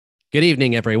Good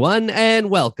evening, everyone, and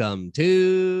welcome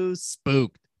to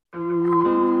Spooked.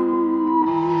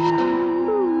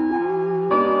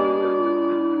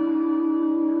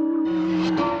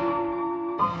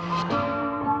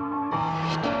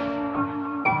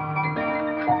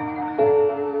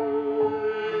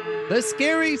 The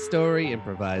Scary Story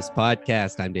Improvised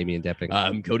Podcast. I'm Damian Depping.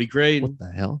 I'm Cody Crane. What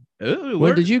the hell? Oh,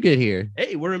 When did you get here?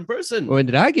 Hey, we're in person. When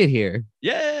did I get here?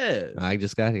 Yeah, I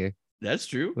just got here. that's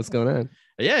true. What's going on?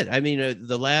 Yeah, I mean, as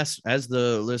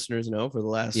the listeners know, for the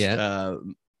last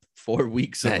 4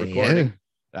 weeks of recording,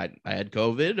 I had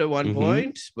COVID at one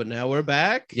point, but now we're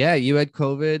back. Yeah, you had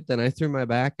COVID, then I threw my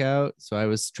back out, so I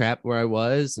was trapped where I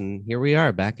was, and here we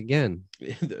are back again.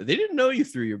 They didn't know you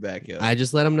threw your back out. I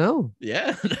just let them know.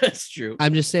 Yeah, that's true.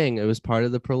 I'm just saying it was part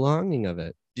of the prolonging of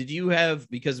it. Did you have,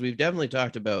 because we've definitely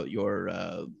talked about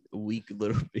your weak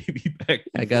little baby back.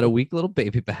 I got a weak little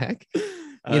baby back.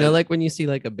 You know, like when you see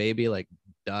like a baby like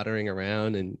doddering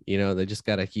around and, you know, they just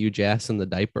got a huge ass in the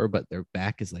diaper, but their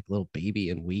back is like little baby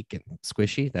and weak and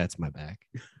squishy. That's my back.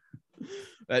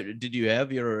 Did you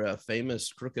have your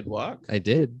famous crooked walk? I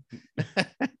did.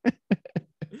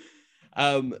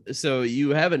 So you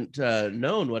haven't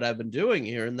known what I've been doing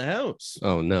here in the house.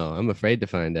 Oh, no, I'm afraid to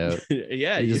find out.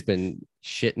 Yeah. You've just been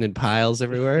shitting in piles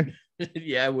everywhere.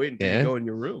 Yeah, waiting to go in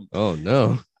your room. Oh,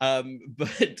 no.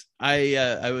 But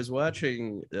I was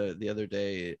watching the other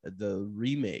day the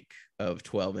remake of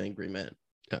 12 Angry Men.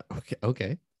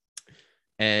 Okay.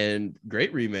 And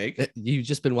great remake. You've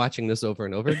just been watching this over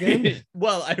and over again?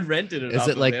 Well, I rented it is off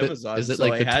it like of Amazon. Is it so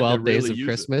like I the had 12 days really of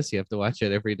Christmas? You have to watch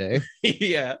it every day?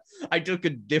 Yeah. I took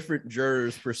a different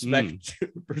juror's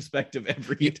perspective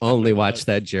every You time. only watched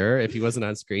that juror. If he wasn't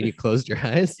on screen, you closed your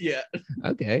eyes? Yeah.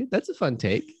 Okay, that's a fun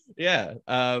take. Yeah.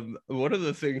 One of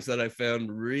the things that I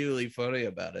found really funny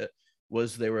about it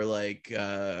was they were like,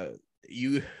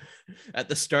 you at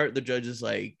the start, the judge is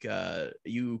like,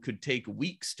 you could take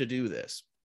weeks to do this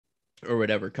or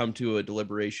whatever, come to a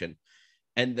deliberation.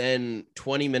 And then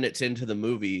 20 minutes into the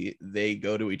movie, they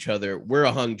go to each other. We're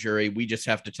a hung jury. We just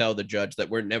have to tell the judge that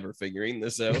we're never figuring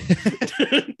this out.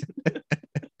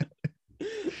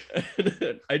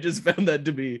 I just found that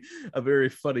to be a very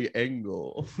funny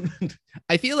angle.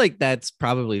 I feel like that's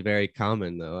probably very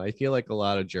common, though. I feel like a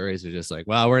lot of juries are just like,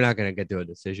 well, we're not going to get to a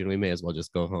decision. We may as well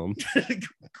just go home.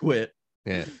 Quit.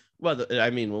 Yeah. Well, I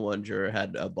mean, one juror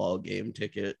had a ball game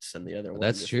tickets and the other one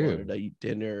That's just true. wanted to eat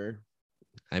dinner.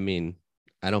 I mean,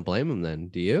 I don't blame him then.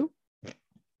 Do you?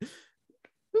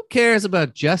 Who cares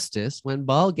about justice when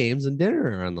ball games and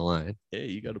dinner are on the line? Hey,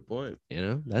 you got a point. You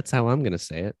know, that's how I'm going to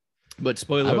say it. But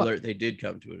spoiler alert, they did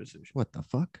come to a decision. What the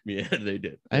fuck? Yeah, they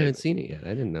did. I haven't seen it yet. I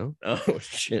didn't know. Oh,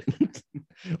 shit.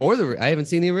 I haven't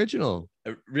seen the original.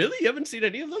 Really? You haven't seen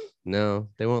any of them? No,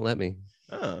 they won't let me.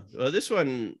 Oh, well, this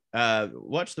one,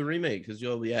 watch the remake because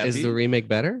you'll be happy. Is the remake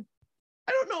better?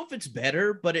 I don't know if it's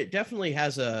better, but it definitely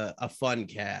has a fun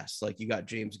cast. Like you got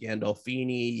James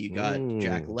Gandolfini, you got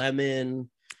Jack Lemmon,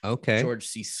 okay, George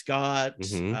C. Scott,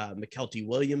 McKelty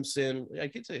Williamson.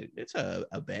 Like it's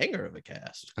a banger of a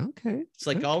cast. Okay, it's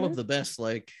like all of the best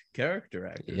like character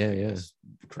actors. Yeah.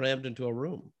 Crammed into a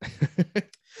room.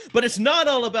 But it's not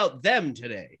all about them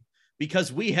today,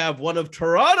 because we have one of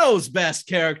Toronto's best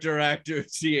character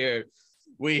actors here.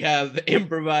 We have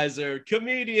improviser,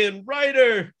 comedian,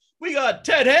 writer. We got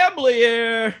Ted Hambly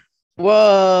here.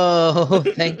 Whoa,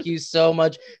 thank you so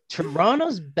much.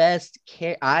 Toronto's best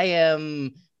I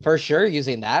am for sure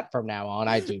using that from now on.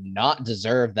 I do not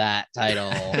deserve that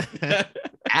title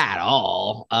at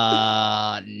all.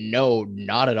 No,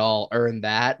 not at all earn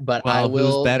that, but I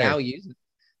will now use it.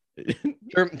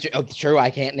 True, I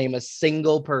can't name a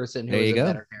single person who is a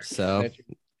better character. So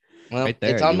well, right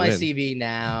there, it's on my CV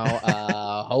now.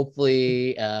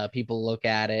 Hopefully people look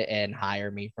at it and hire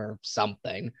me for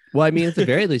something. Well, I mean, at the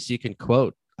very least, you can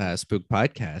quote Spook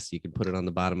Podcast. You can put it on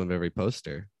the bottom of every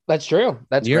poster. That's true.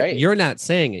 That's great. You're not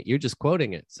saying it. You're just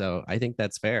quoting it. So I think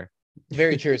that's fair.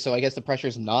 Very true. So I guess the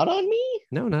pressure's not on me?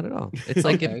 No, not at all. It's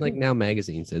like if like Now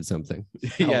Magazine said something.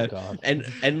 Yeah. Oh, God.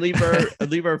 And leave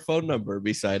our phone number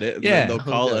beside it. And then they'll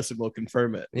call us and we'll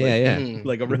confirm it.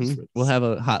 Like a reference. We'll have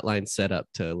a hotline set up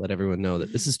to let everyone know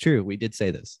that this is true. We did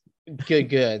say this.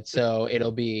 Good. So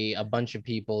it'll be a bunch of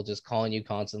people just calling you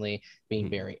constantly, being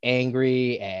very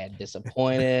angry and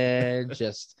disappointed.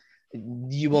 Just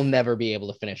you will never be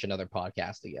able to finish another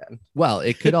podcast again. Well,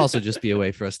 it could also just be a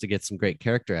way for us to get some great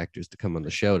character actors to come on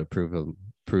the show to prove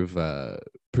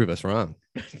us wrong.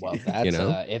 Well, that's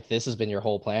if this has been your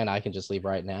whole plan, I can just leave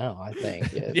right now. I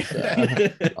think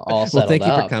it's all settled. Well, thank you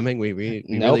up. for coming. We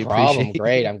no really problem. Appreciate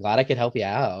Great. I'm glad I could help you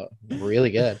out.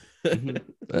 Really good.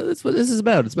 Well, that's what this is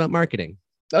about. It's about marketing.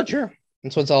 Oh, sure.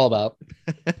 That's what it's all about.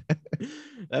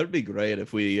 That would be great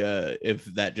if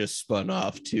that just spun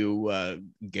off to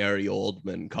Gary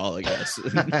Oldman calling us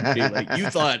and being like, you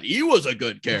thought he was a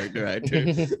good character actor.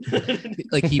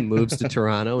 Like he moves to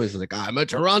Toronto, he's like, I'm a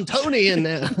Torontonian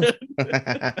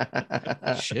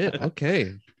now. Shit,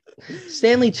 okay.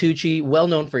 Stanley Tucci, well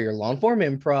known for your long form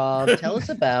improv. Tell us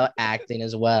about acting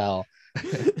as well.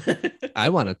 I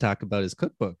want to talk about his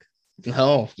cookbook.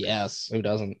 Oh, yes. Who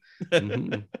doesn't?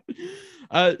 Mhm.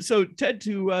 So Ted,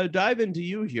 to dive into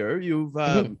you here, you've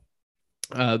been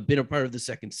a part of the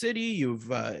Second City.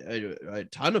 You've a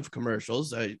ton of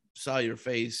commercials. I saw your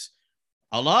face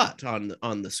a lot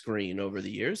on the screen over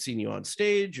the years. Seen you on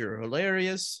stage. You're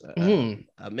hilarious,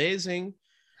 amazing.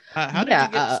 How did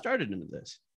you get started into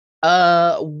this?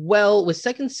 Well, with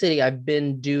Second City, I've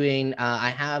been doing, I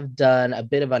have done a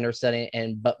bit of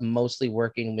understudying but mostly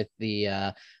working with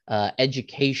the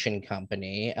education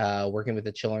company, working with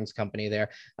the children's company there,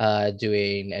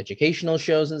 doing educational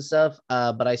shows and stuff.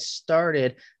 But I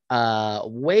started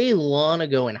way long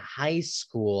ago in high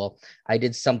school. I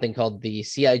did something called the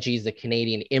CIGs, the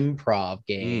Canadian Improv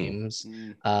Games,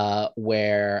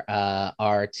 where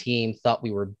our team thought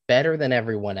we were better than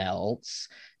everyone else.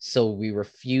 So we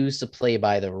refused to play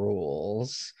by the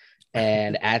rules.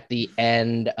 And at the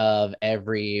end of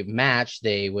every match,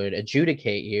 they would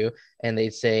adjudicate you and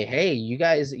they'd say, hey, you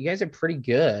guys are pretty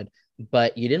good,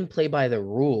 but you didn't play by the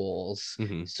rules.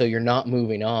 So you're not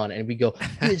moving on. And we go,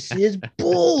 this is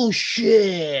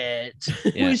bullshit.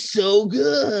 Yeah. We're so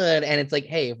good. And it's like,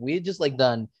 hey, if we had just like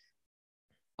done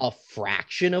a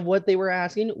fraction of what they were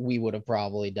asking, we would have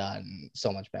probably done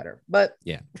so much better. But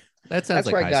yeah, that sounds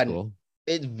like high school.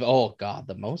 Oh God,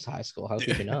 the most high school. How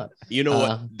could you not? You know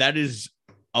what? That is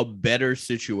a better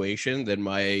situation than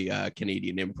my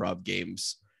Canadian Improv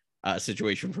Games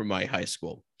situation from my high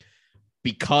school,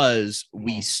 because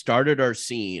we started our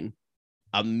scene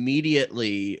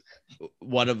immediately.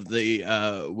 One of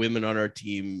the women on our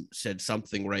team said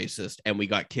something racist, and we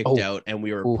got kicked out, and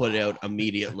we were put out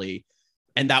immediately.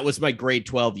 And that was my grade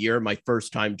 12 year, my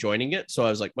first time joining it. So I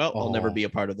was like, well, I'll never be a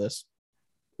part of this.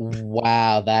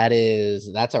 Wow,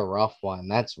 that's a rough one.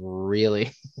 That's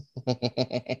really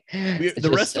the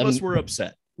rest of us were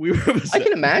upset. We were upset. I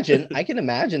can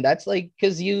imagine. That's like,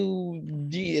 because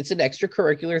it's an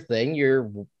extracurricular thing.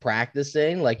 You're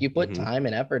practicing, like you put time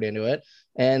and effort into it,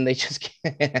 and they just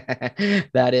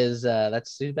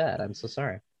that's too bad. I'm so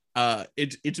sorry.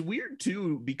 It's weird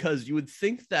too, because you would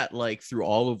think that like through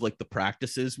all of like the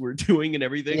practices we're doing and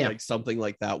everything, like something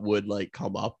like that would like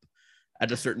come up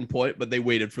at a certain point, but they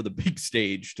waited for the big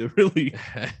stage to really.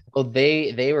 Well,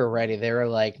 they were ready. They were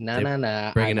like, no,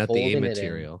 bringing out the A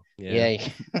material. Yeah.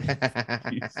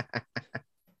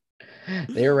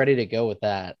 They were ready to go with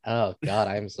that. Oh God,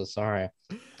 I'm so sorry.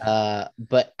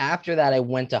 But after that, I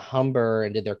went to Humber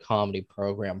and did their comedy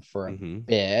program for a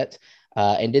bit,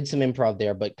 and did some improv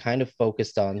there, but kind of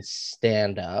focused on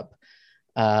stand-up,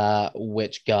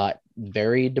 which got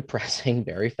very depressing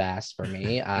very fast for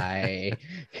me. I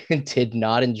did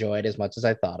not enjoy it as much as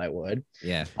I thought I would.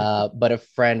 Yeah. But a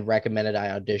friend recommended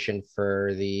I audition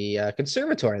for the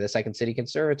conservatory, the Second City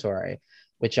Conservatory,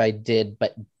 which I did,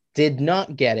 but did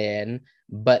not get in.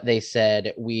 But they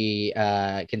said, we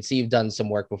can see you've done some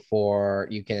work before.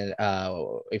 You can,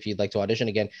 if you'd like to audition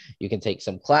again, you can take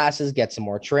some classes, get some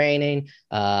more training.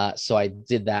 So I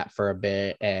did that for a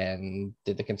bit and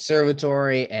did the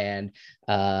conservatory, and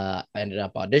ended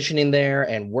up auditioning there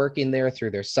and working there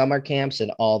through their summer camps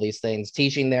and all these things,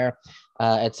 teaching there,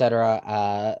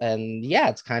 etc. And yeah,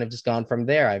 it's kind of just gone from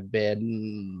there. I've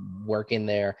been working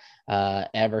there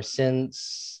ever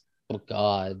since, oh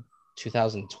God,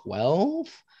 2012,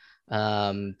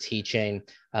 teaching,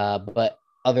 but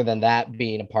other than that,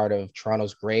 being a part of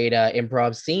Toronto's great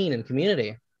improv scene and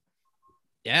community.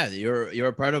 Yeah, you're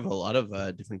a part of a lot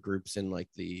of different groups in like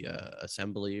the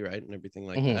assembly, right, and everything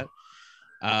like that.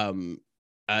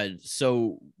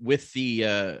 So with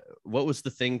the what was the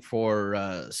thing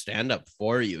for stand-up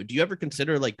for you? Do you ever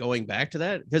consider like going back to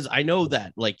that? Because I know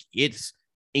that like it's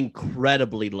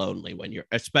incredibly lonely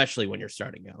especially when you're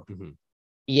starting out.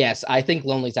 Yes, I think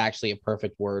lonely is actually a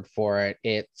perfect word for it.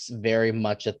 It's very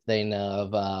much a thing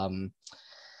of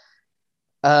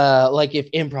like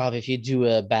if you do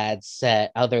a bad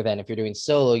set, other than if you're doing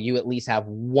solo, you at least have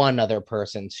one other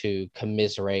person to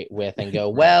commiserate with and go,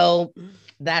 well,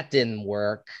 that didn't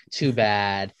work, too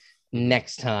bad,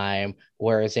 next time.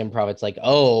 Whereas improv, it's like,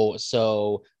 oh,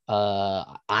 so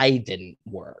I didn't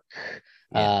work.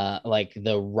 Like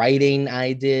the writing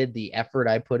I did, the effort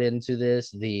I put into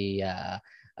this, the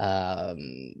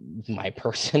my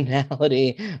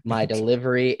personality, my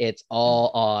delivery. It's all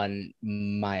on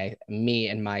me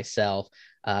and myself.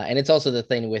 And it's also the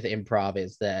thing with improv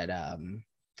is that,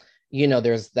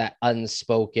 there's that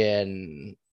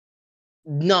unspoken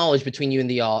knowledge between you and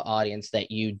the audience that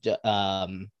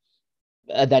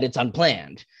that it's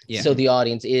unplanned. Yeah. So the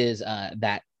audience is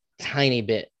that tiny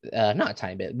bit, not a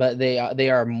tiny bit, but they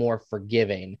are more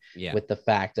forgiving with the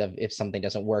fact of if something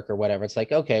doesn't work or whatever. It's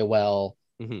like, okay, well,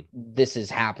 this is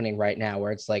happening right now,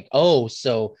 where it's like, oh,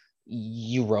 so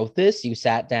you wrote this, you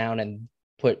sat down and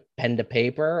put pen to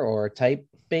paper or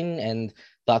typing and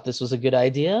thought this was a good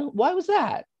idea. Why was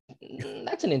that?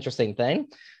 That's an interesting thing.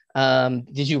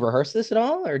 Did you rehearse this at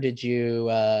all, or did you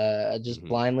just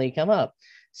blindly come up?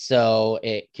 So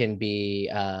it can be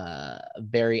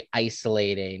very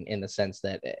isolating in the sense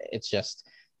that it's just,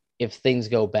 if things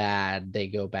go bad, they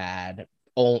go bad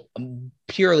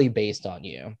purely based on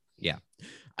you. Yeah.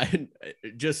 I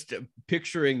just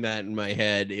picturing that in my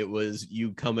head, it was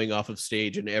you coming off of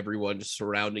stage and everyone just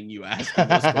surrounding you asking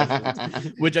those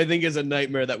questions, which I think is a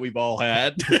nightmare that we've all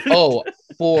had. Oh,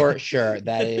 for sure.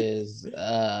 That is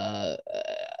a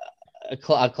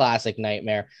classic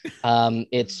nightmare.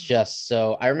 It's just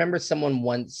so, I remember someone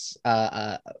once,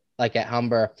 like at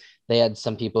Humber, they had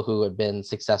some people who had been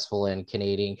successful in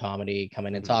Canadian comedy come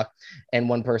in and talk. And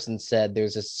one person said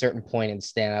there's a certain point in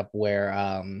stand-up where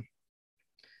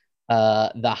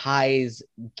the highs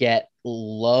get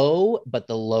low, but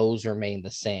the lows remain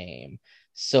the same.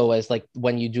 So as like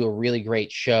when you do a really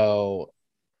great show,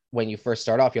 when you first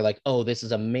start off, you're like, oh, this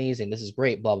is amazing, this is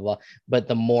great, blah, blah, blah. But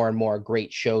the more and more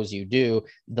great shows you do,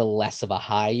 the less of a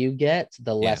high you get,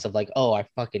 the less of like, oh, I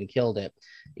fucking killed it,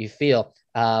 you feel.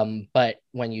 But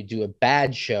when you do a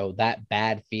bad show, that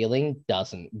bad feeling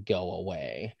doesn't go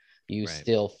away. You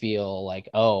still feel like,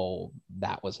 oh,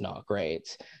 that was not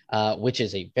great, which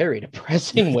is a very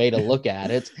depressing way to look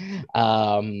at it.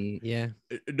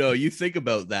 No, you think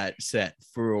about that set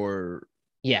for...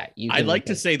 I'd like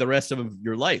to say the rest of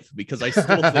your life, because I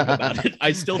still think about it.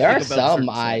 I still there think are about some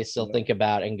I still think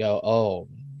about and go, oh,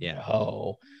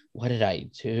 what did I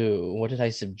do? What did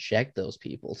I subject those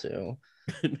people to?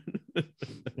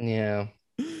 Yeah.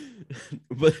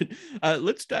 But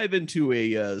let's dive into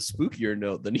a spookier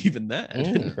note than even that.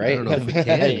 Great. I don't know if we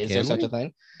can. Is there such a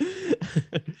thing?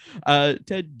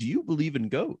 Ted, do you believe in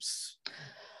ghosts?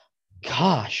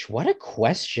 Gosh, what a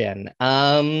question.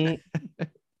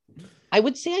 I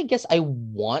would say, I guess I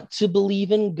want to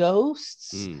believe in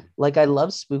ghosts. Like, I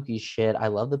love spooky shit. I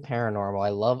love the paranormal.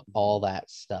 I love all that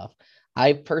stuff.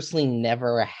 I personally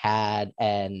never had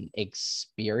an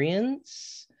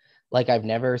experience. Like, I've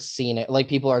never seen it. Like,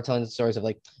 people are telling the stories of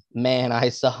like, man, I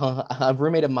saw a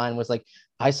roommate of mine was like,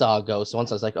 I saw a ghost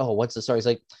once. I was like, oh, what's the story? He's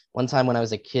like, one time when I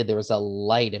was a kid, there was a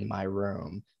light in my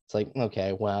room. It's like,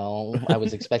 okay, well, I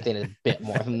was expecting a bit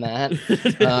more than that.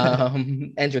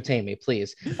 Entertain me,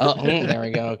 please. Oh, there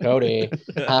we go, Cody.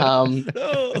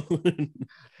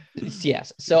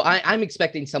 Yes. So I'm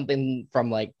expecting something from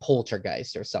like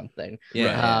Poltergeist or something.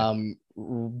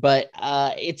 But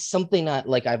it's something that,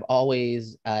 like, I've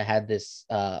always had this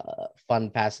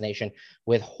fun fascination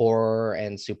with horror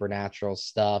and supernatural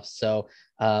stuff. So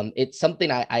it's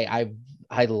something I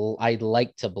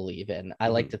like to believe in. I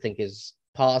like to think is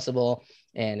possible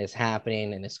and is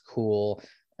happening and is cool.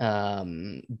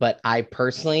 But I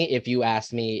personally, if you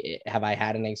ask me, have I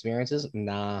had any experiences?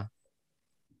 Nah.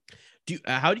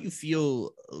 How do you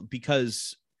feel,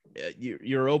 because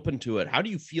you're open to it, how do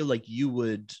you feel like you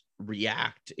would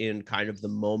react in kind of the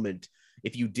moment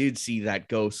if you did see that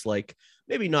ghost? Like,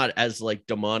 maybe not as like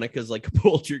demonic as like a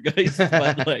poltergeist,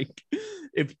 but like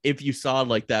if you saw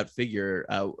like that figure,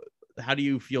 how do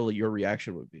you feel your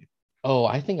reaction would be? Oh,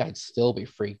 I think I'd still be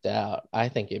freaked out. I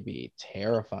think it'd be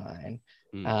terrifying.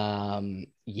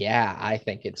 I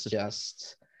think it's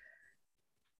just,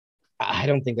 I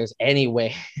don't think there's any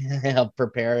way of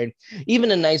preparing.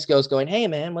 Even a nice ghost going, hey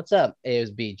man, what's up? It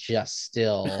would be just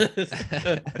still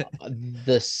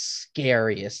the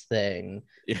scariest thing.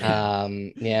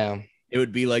 It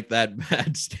would be like that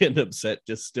bad stand-up set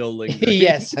just still lingering.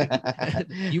 Yes.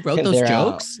 You wrote those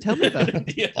jokes? Tell me about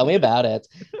it. Yeah. Tell me about it.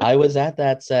 I was at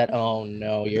that set. Oh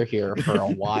no, you're here for a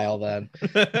while then.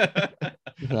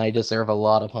 I deserve a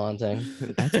lot of haunting.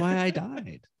 That's why I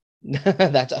died.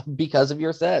 That's because of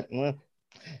your set.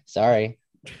 Sorry.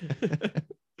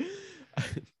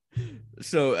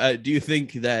 So do you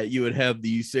think that you would have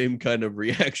the same kind of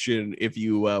reaction if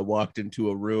you walked into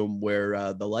a room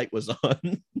where the light was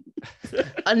on?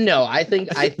 No, I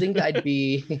think I'd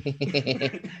be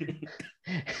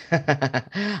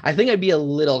I think I'd be a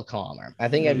little calmer. I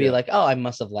think I'd be like, oh, I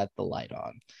must have let the light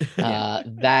on.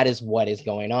 That is what is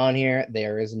going on here.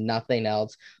 There is nothing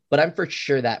else. But I'm for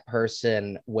sure that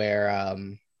person where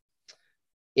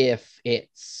if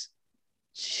it's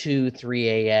 2, 3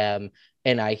 a.m.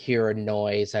 and I hear a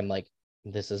noise, I'm like,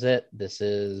 this is it. This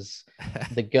is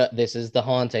this is the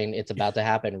haunting. It's about to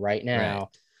happen right now.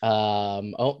 Right.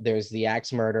 Oh, there's the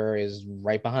axe murderer is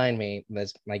right behind me.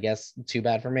 That's, I guess, too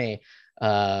bad for me.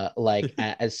 Like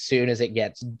as soon as it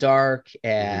gets dark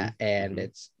and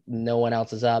it's no one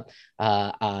else is up,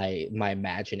 my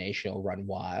imagination will run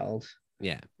wild.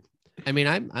 Yeah, I mean,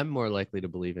 I'm more likely to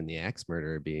believe in the axe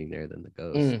murderer being there than the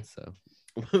ghost. So.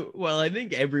 Well, I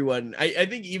think everyone, I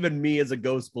think even me as a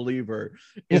ghost believer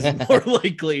is more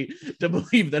likely to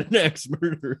believe that an axe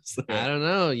murderer is there. I don't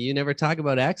know. You never talk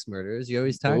about axe murderers. You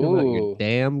always talk about your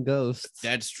damn ghosts.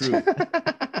 That's true.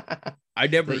 I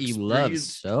never that you love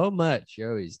so much. You're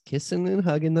always kissing and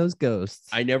hugging those ghosts.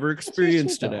 I never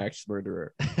experienced an axe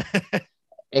murderer.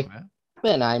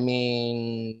 I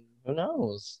mean, who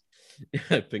knows?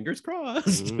 Fingers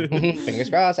crossed.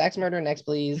 Fingers crossed. Axe murder next,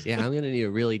 please. Yeah, I'm gonna need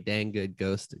a really dang good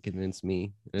ghost to convince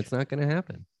me, and it's not gonna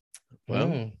happen.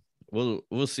 Well,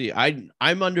 we'll see.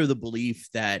 I'm under the belief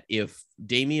that if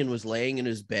Damien was laying in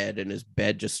his bed and his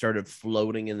bed just started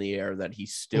floating in the air, that he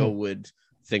still would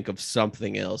think of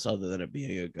something else other than it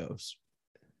being a ghost.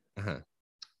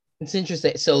 It's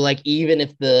interesting. So, like, even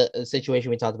if the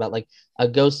situation we talked about, like a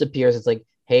ghost appears, it's like,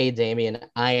 hey, Damien,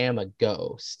 I am a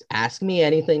ghost. Ask me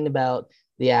anything about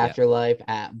the afterlife.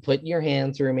 Put your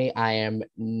hand through me. I am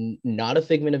not a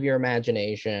figment of your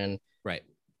imagination. Right.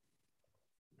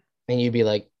 And you'd be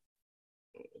like,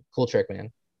 cool trick,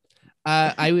 man.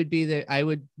 I would be there. I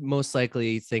would most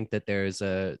likely think that there's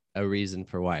a reason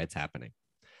for why it's happening.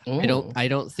 I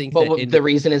don't think but the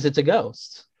reason is it's a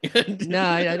ghost. No,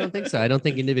 I don't think so. I don't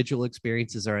think individual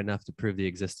experiences are enough to prove the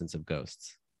existence of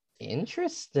ghosts.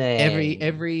 Interesting.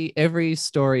 Every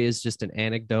story is just an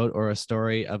anecdote or a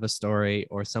story of a story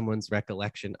or someone's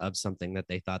recollection of something that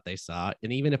they thought they saw.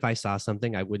 And even if I saw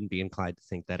something, I wouldn't be inclined to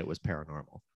think that it was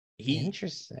paranormal.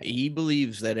 Interesting. He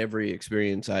believes that every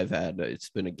experience I've had, it's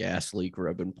been a gas leak or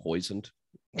I've been poisoned.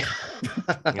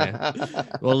 Yeah.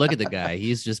 Well, look at the guy.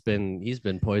 He's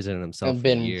been poisoning himself. I've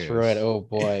been for years. through it. Oh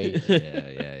boy.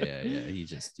 Yeah. He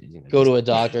just go to a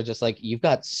doctor, just like, you've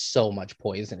got so much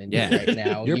poison in you right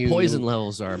now. Your poison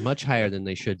levels are much higher than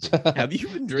they should be. Have you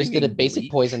been drinking? Just did a basic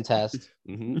poison test.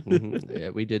 Yeah,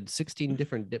 we did 16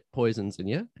 different dip poisons in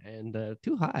you, and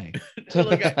too high.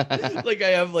 like I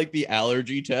have like the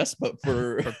allergy test, but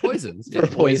for poisons. For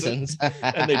poisons.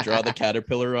 And they draw the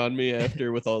caterpillar on me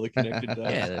after with all the connected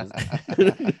dots. Yeah.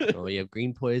 Oh, you have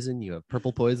green poison. You have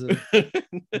purple poison.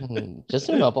 Just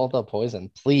name up all the poison,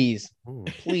 please.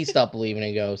 Please stop believing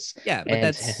in ghosts. Yeah, but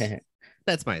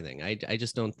that's my thing. I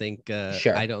just don't think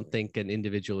sure. I don't think an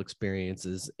individual experience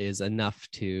is enough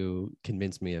to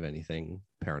convince me of anything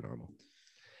paranormal.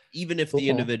 Even if the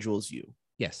individual's you.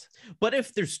 Yes. But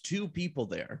if there's two people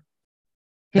there,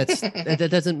 that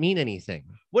doesn't mean anything.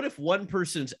 What if one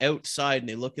person's outside and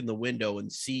they look in the window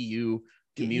and see you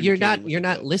communicating? You're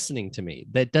not listening to me.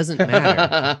 That doesn't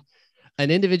matter. An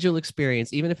individual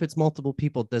experience, even if it's multiple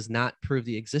people, does not prove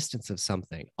the existence of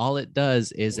something. All it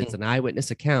does is it's an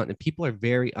eyewitness account, and people are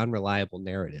very unreliable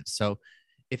narratives. So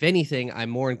if anything, I'm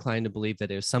more inclined to believe that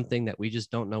there's something that we just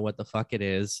don't know what the fuck it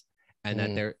is, and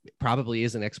that there probably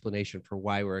is an explanation for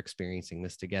why we're experiencing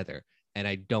this together. And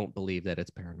I don't believe that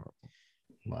it's paranormal.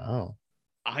 Wow.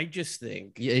 I just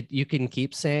think you can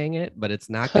keep saying it, but it's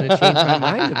not going to change my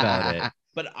mind about it.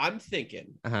 But I'm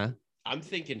thinking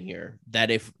here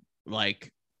that if,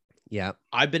 like, yeah,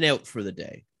 I've been out for the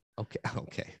day.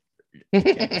 Okay.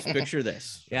 Just picture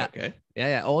this. Yeah. Okay.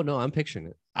 Yeah. Oh no, I'm picturing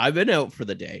it. I've been out for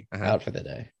the day. Out for the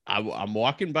day. I'm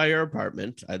walking by your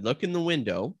apartment. I look in the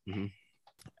window,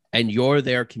 and you're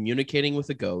there communicating with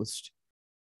a ghost,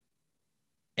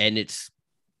 and it's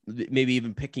maybe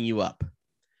even picking you up.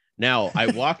 Now I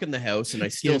walk in the house and I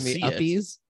still see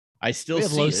uppies. I still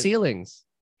have low ceilings.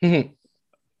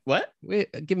 What?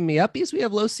 Giving me uppies? We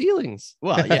have low ceilings.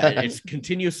 Well, yeah, it's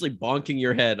continuously bonking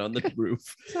your head on the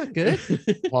roof. It's not good.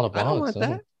 A lot of bonks. I don't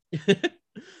want that.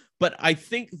 But I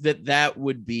think that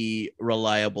would be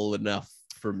reliable enough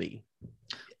for me.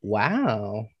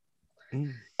 Wow.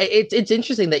 It's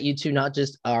interesting that you two not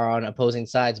just are on opposing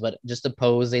sides, but just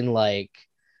opposing like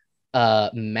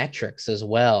metrics as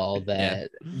well. That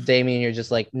Damien, you're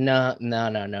just like, no,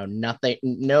 nothing,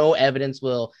 no evidence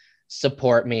will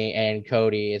support me. And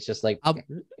Cody, it's just like, I'll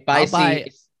buy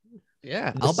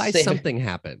something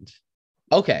happened.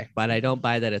 Okay. But I don't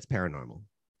buy that it's paranormal.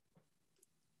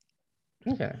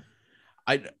 Okay.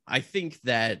 I think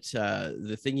that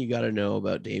the thing you got to know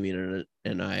about Damien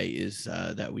and I is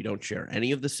that we don't share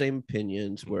any of the same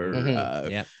opinions.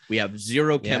 We have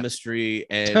zero chemistry,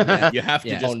 and you have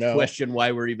to just question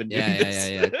why we're even doing this.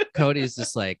 Yeah. Cody's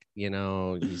just like,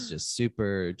 he's just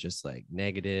super, just like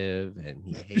negative, and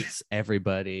he hates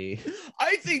everybody.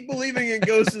 I think believing in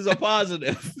ghosts is a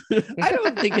positive. I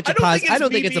don't think it's a positive. I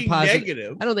don't think it's a positive.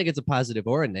 Negative. I don't think it's a positive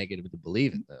or a negative to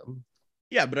believe in them.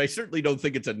 Yeah, but I certainly don't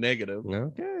think it's a negative.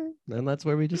 Okay, then that's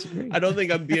where we disagree. I don't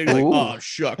think I'm being like, oh,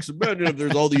 shucks. Imagine if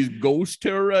there's all these ghosts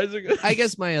terrorizing us. I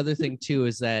guess my other thing, too,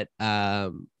 is that,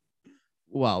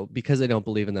 well, because I don't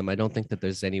believe in them, I don't think that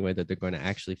there's any way that they're going to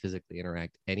actually physically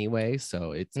interact anyway.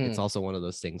 So it's also one of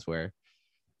those things where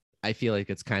I feel like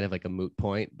it's kind of like a moot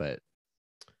point, but.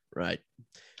 Right.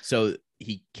 So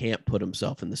he can't put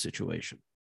himself in the situation.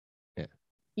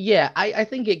 Yeah, I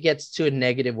think it gets to a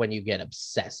negative when you get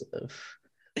obsessive.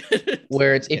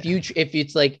 Where it's if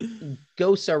it's like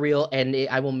ghosts are real, and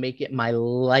I will make it my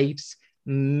life's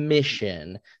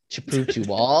mission to prove to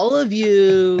all of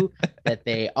you that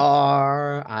they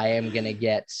are. I am gonna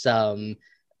get some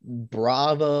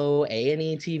Bravo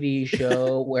A&E TV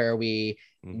show where we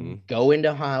go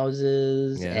into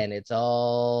houses and it's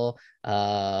all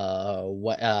the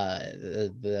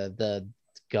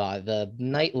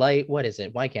nightlight. What is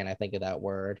it? Why can't I think of that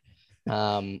word?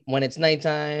 When it's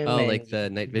nighttime. Oh, like the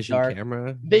night vision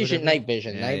camera. Night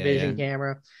vision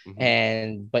camera.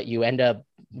 But you end up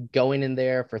going in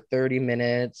there for 30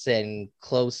 minutes and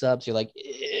close-ups. You're like,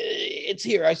 it's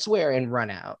here, I swear, and run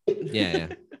out. Yeah.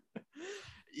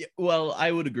 Well,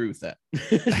 I would agree with that.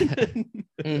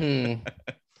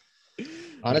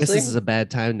 Honestly, this is a bad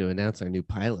time to announce our new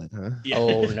pilot, huh? Yeah.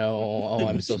 Oh no! Oh,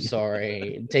 I'm so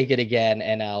sorry. Take it again,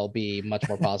 and I'll be much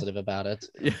more positive about it.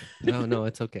 No,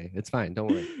 it's okay. It's fine.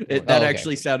 Don't worry. That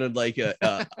actually sounded like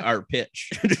our pitch.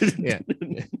 Yeah.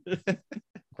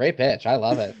 Great pitch. I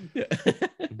love it.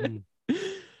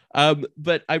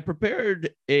 But I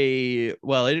prepared I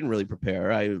didn't really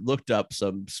prepare. I looked up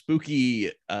some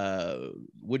spooky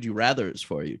would you rathers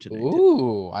for you today.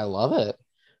 Ooh, I love it.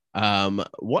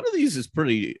 One of these is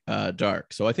pretty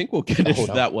dark, so I think we'll get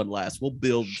into that one last. We'll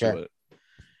build to it.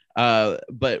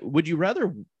 But would you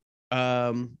rather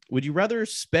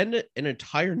spend an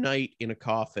entire night in a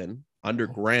coffin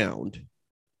underground,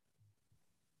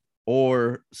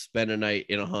 or spend a night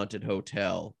in a haunted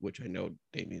hotel, which I know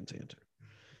Damien's answer?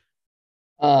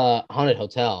 Haunted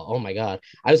hotel. Oh my god.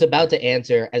 I was about to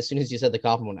answer as soon as you said the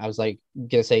coffin one. I was like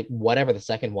gonna say whatever the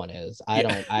second one is. I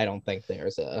don't think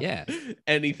there's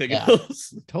anything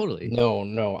else. Totally. No.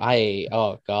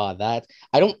 Oh god,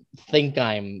 I don't think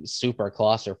I'm super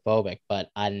claustrophobic, but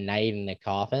a night in a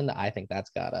coffin, I think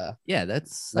that's gotta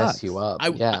that's mess you up.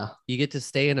 You get to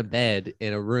stay in a bed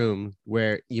in a room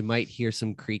where you might hear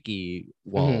some creaky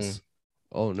walls.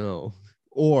 Oh no.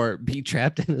 Or be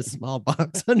trapped in a small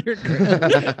box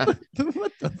underground.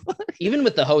 What the fuck? Even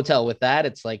with the hotel, with that,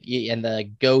 it's like, and the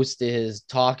ghost is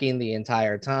talking the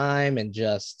entire time and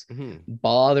just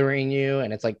bothering you.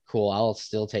 And it's like, cool, I'll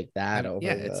still take that over.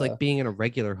 Yeah, it's like being in a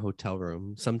regular hotel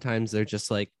room. Sometimes they're just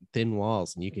like thin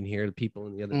walls and you can hear the people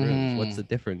in the other rooms. What's the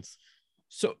difference?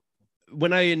 So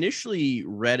when I initially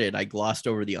read it, I glossed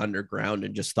over the underground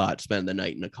and just thought spend the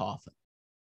night in a coffin.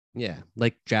 Yeah,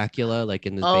 like Dracula, like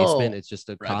in the basement, it's just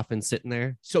a coffin sitting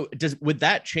there. So would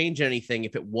that change anything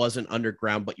if it wasn't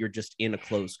underground, but you're just in a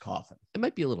closed coffin? It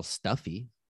might be a little stuffy.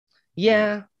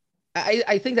 Yeah,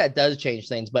 I think that does change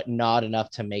things, but not enough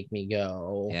to make me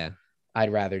go. Yeah,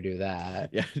 I'd rather do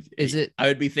that. Yeah. I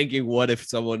would be thinking, what if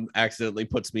someone accidentally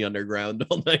puts me underground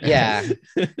all night? Yeah.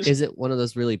 Is it one of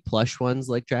those really plush ones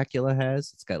like Dracula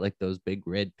has? It's got like those big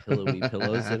red pillowy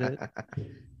pillows in it.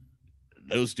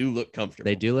 Those do look comfortable.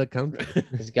 They do look comfortable.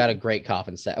 He's got a great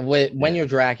coffin set. When you're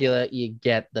Dracula, you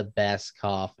get the best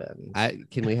coffins.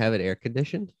 Can we have it air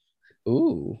conditioned?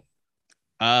 Ooh.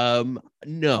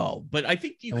 No, but I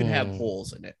think you can have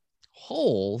holes in it.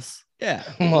 Holes? Yeah.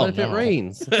 What if it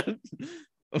rains?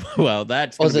 Well,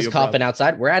 that's is this coffin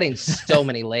outside? We're adding so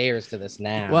many layers to this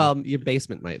now. Well, your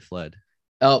basement might flood.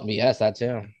 Oh, yes, that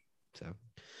too. So,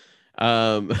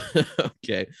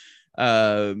 okay.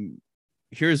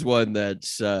 Here's one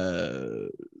that's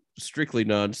strictly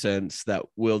nonsense that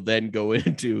will then go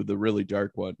into the really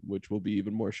dark one, which will be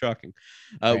even more shocking.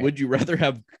 Would you rather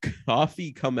have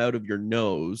coffee come out of your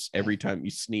nose every time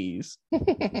you sneeze,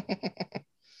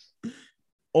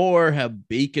 or have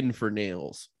bacon for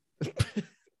nails?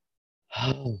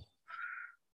 Oh.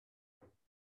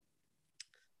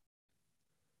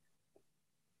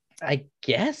 I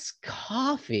guess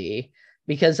coffee,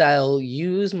 because I'll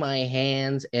use my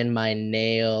hands and my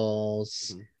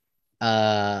nails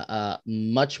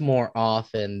much more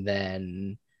often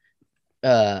than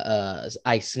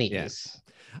I sneeze.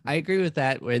 I agree with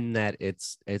that when that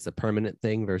it's a permanent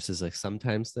thing versus a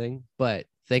sometimes thing. But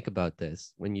think about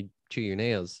this: when you chew your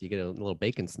nails, you get a little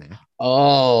bacon snack.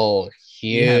 Oh,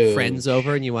 huge. You have friends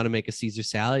over and you want to make a Caesar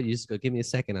salad. You just go, give me a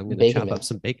second. I'm going to chop up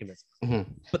some bacon.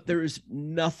 Mm-hmm. But there's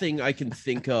nothing I can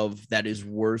think of that is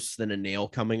worse than a nail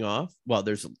coming off. Well,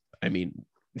 well,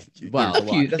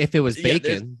 if it was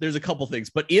bacon, there's a couple things,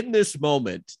 but in this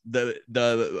moment,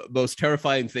 the most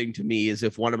terrifying thing to me is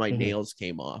if one of my nails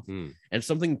came off and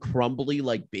something crumbly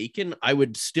like bacon, I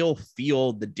would still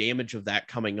feel the damage of that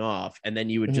coming off, and then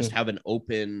you would just have an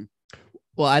open.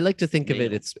 Well, I like to think of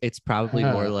it. It's probably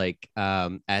more like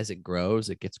as it grows,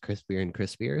 it gets crispier and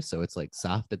crispier, so it's like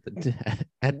soft at the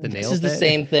nail. This is the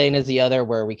same thing as the other,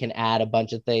 where we can add a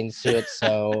bunch of things to it.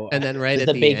 So and then right at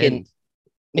the bacon. End.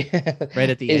 Right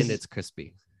at the end, it's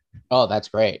crispy. Oh, that's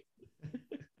great.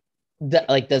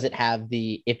 Does it have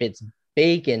if it's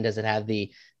bacon, does it have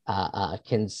the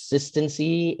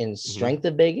consistency and strength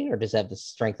of bacon, or does it have the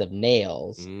strength of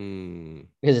nails?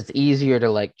 Because it's easier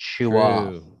to like chew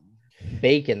off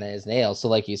bacon than is nails. So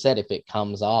like you said, if it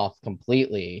comes off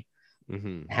completely,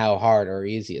 how hard or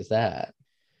easy is that?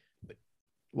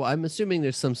 Well, I'm assuming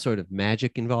there's some sort of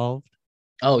magic involved.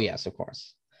 Oh, yes, of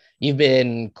course. You've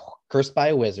been cursed by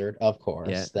a wizard, of course.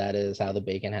 Yeah. That is how the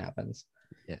bacon happens.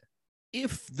 Yeah.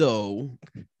 If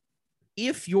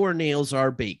your nails are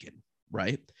bacon,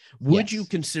 right? Would you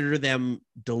consider them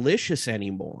delicious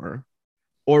anymore?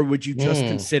 Or would you just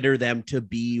consider them to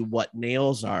be what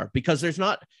nails are? Because there's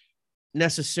not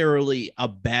necessarily a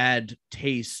bad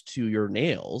taste to your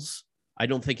nails. I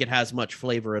don't think it has much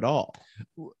flavor at all.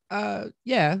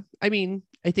 Yeah. I mean,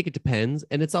 I think it depends.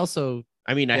 And it's also...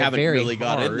 I haven't really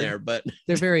got in there, but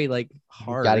they're very like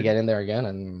hard. Got to get in there again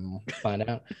and find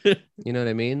out. You know what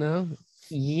I mean, though?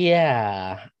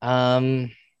 Yeah.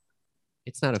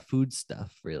 It's not a food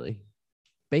stuff, really.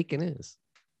 Bacon is.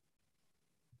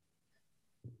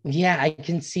 Yeah, I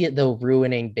can see it though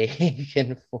ruining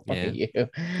bacon for you,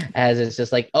 as it's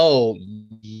just like, oh,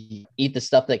 eat the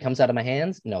stuff that comes out of my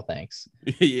hands. No, thanks.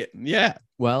 Yeah.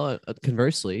 Well,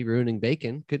 conversely, ruining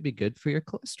bacon could be good for your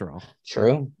cholesterol.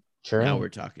 True. Now we're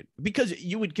talking, because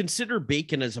you would consider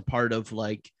bacon as a part of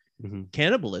like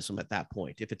cannibalism at that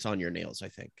point if it's on your nails, I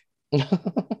think.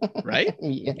 Right?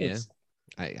 Yes.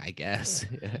 Yeah, I guess.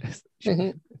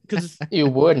 Because you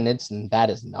wouldn't.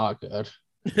 That is not good.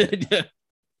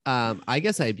 I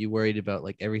guess I'd be worried about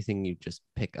like everything you just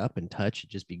pick up and touch,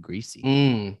 it'd just be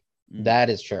greasy.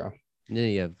 That is true. And then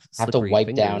you have to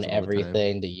wipe down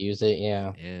everything to use it.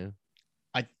 Yeah.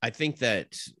 I think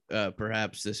that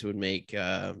perhaps this would make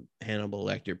Hannibal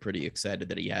Lecter pretty excited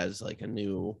that he has like a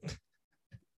new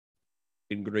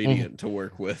ingredient to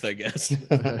work with, I guess.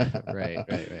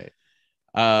 Right.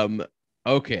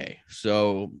 Okay,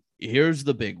 so here's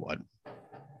the big one.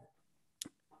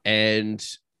 And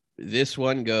this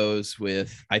one goes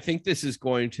with, I think this is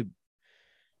going to,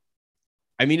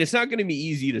 it's not going to be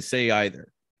easy to say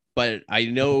either, but I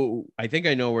think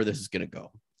I know where this is going to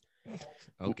go.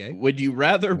 Okay. Would you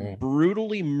rather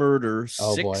brutally murder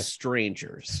six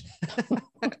strangers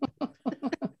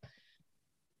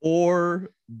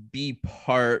or be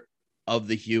part of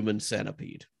the human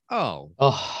centipede? Oh,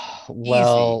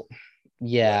 well, easy.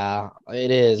 Yeah, it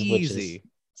is, easy. Which is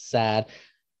sad.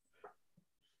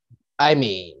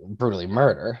 Brutally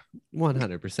murder.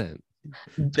 100%.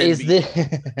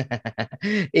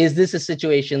 Is this a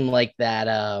situation like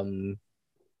that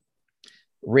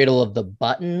riddle of the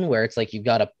button, where it's like you've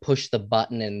got to push the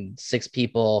button and six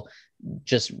people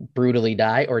just brutally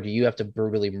die, or do you have to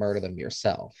brutally murder them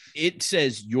yourself? It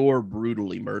says you're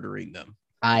brutally murdering them.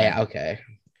 Okay.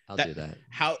 I'll do that.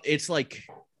 How it's like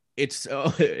it's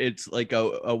like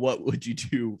a what would you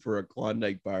do for a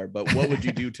Klondike bar, but what would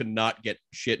you do to not get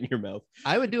shit in your mouth?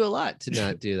 I would do a lot to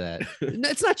not do that.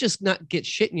 It's not just not get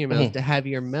shit in your mouth, to have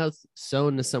your mouth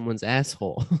sewn to someone's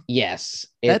asshole. Yes,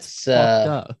 that's fucked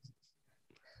up.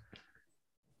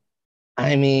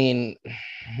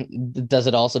 Does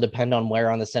it also depend on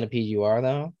where on the centipede you are,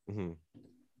 though?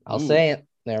 I'll say it.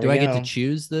 Do I get to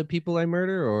choose the people I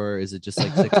murder, or is it just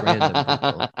like six random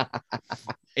people?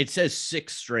 It says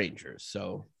six strangers,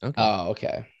 so. Okay. Oh,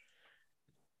 okay.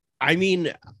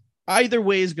 Either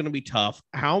way is going to be tough.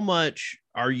 How much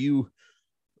are you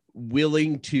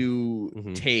willing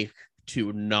to take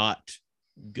to not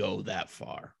go that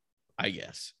far? I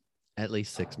guess. At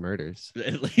least six murders.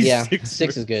 At least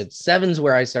six is good. Seven's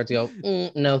where I start to go,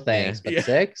 no thanks. But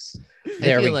six,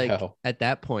 there we go. At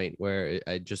that point where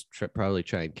I just probably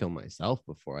try and kill myself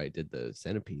before I did the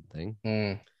centipede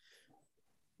thing.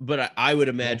 But I would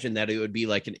imagine that it would be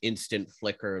like an instant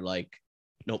flicker, like,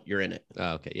 nope, you're in it.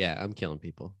 Oh, okay. Yeah, I'm killing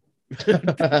people.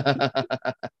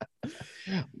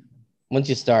 Once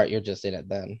you start, you're just in it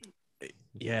then.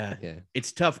 Yeah. Yeah.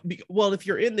 It's tough. Well, if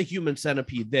you're in the human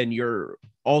centipede, then you're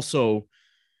also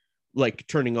like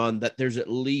turning on that there's at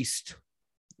least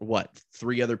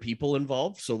 3 other people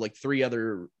involved. So like 3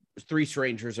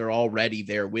 strangers are already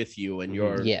there with you, and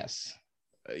you're yes,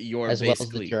 you're as well as the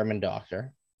basically German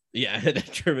doctor. yeah, the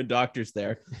German doctor's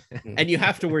there, and you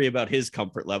have to worry about his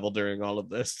comfort level during all of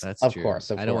this. That's Of true.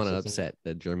 course, I don't want to upset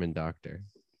the German doctor.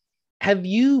 Have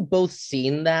you both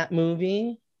seen that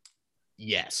movie?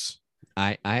 Yes.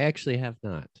 I actually have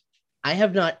not. I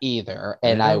have not either,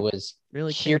 and I was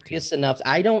really curious enough.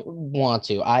 I don't want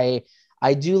to. I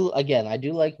do, again, I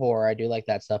do like horror. I do like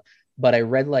that stuff. But I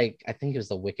read, like, I think it was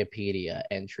the Wikipedia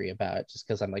entry about it, just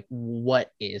because I'm like,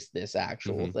 what is this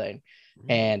actual thing?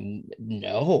 And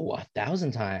no,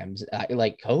 1,000 times.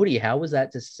 Like, Cody, how was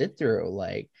that to sit through?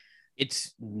 Like,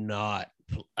 it's not.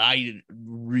 I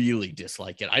really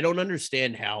dislike it. I don't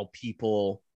understand how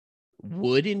people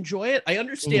would enjoy it. I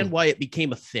understand why it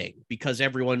became a thing, because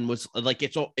everyone was like,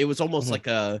 it was almost like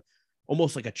a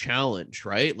challenge,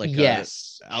 right? Like,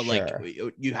 yes, like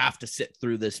you have to sit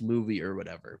through this movie or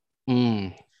whatever.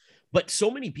 Mm. But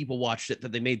so many people watched it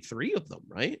that they made 3 of them,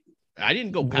 right? I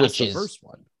didn't go past the first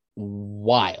one.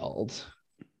 Wild.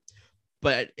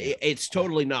 But it's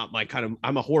totally not my kind of.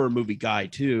 I'm a horror movie guy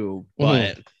too,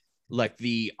 but like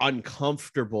the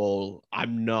uncomfortable,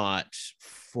 I'm not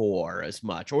for as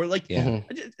much, or like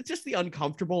it's just the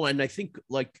uncomfortable, and I think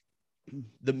like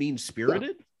the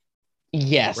mean-spirited.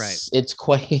 Yes, right. It's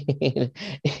quite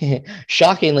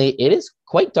shockingly, it is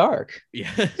quite dark.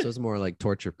 Yeah. So it's more like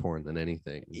torture porn than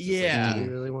anything. Yeah. Like, do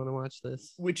you really want to watch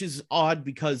this? Which is odd,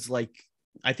 because like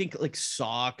I think like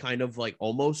Saw kind of like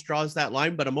almost draws that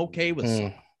line, but I'm okay with Saw.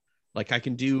 Like I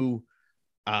can do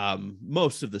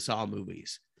most of the Saw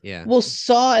movies. Yeah. Well,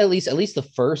 Saw, at least the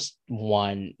first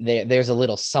one, there's a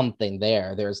little something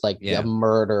there. There's like a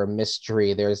murder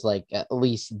mystery. There's like at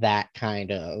least that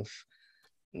kind of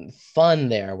fun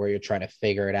there where you're trying to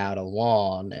figure it out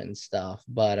along and stuff.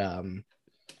 But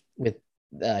with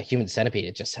Human Centipede,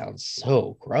 it just sounds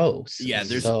so gross. Yeah,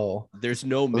 there's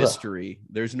no mystery.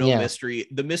 There's no mystery.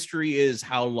 The mystery is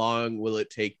how long will it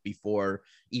take before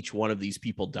each one of these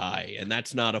people die, and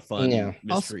that's not a fun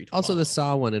mystery. Also, the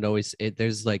Saw one,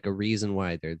 there's like a reason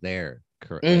why they're there.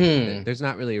 Correct. Like, there's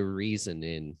not really a reason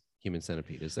in Human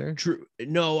Centipede, is there? True.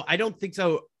 No, I don't think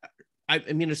so.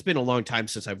 I mean, it's been a long time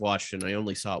since I've watched it, and I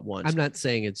only saw it once. I'm not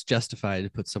saying it's justified to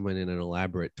put someone in an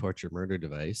elaborate torture murder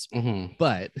device,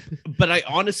 but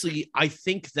I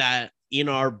think that in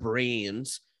our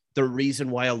brains, the reason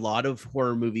why a lot of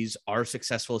horror movies are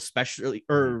successful, especially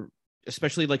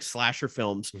like slasher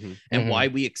films, and why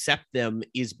we accept them,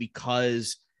 is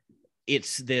because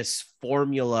it's this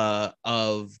formula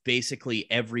of basically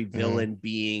every villain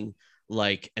being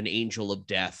like an angel of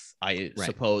death, I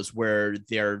suppose, where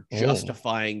they're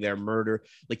justifying their murder.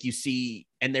 Like you see,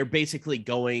 and they're basically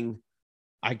going,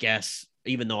 I guess,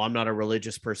 even though I'm not a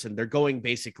religious person, they're going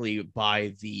basically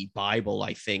by the Bible,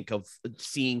 I think, of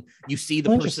seeing, you see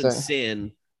the person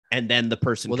sin, and then the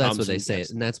person comes. That's what they say.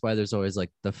 And that's why there's always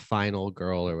like the final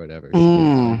girl or whatever,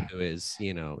 who is,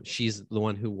 she's the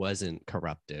one who wasn't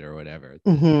corrupted or whatever.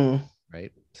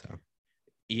 Right. So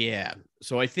yeah.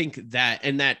 So I think that,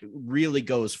 and that really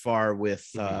goes far with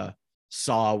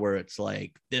Saw, where it's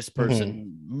like this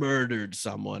person murdered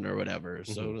someone or whatever.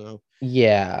 So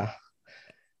yeah.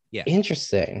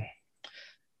 Interesting.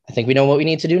 I think we know what we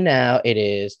need to do now. It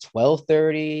is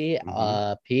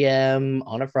 12:30 p.m.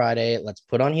 on a Friday. Let's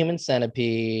put on Human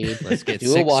Centipede. Let's get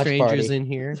do a watch strangers party in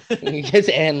here.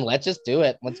 And let's just do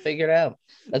it. Let's figure it out.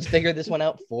 Let's figure this one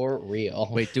out for real.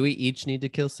 Wait, do we each need to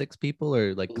kill 6 people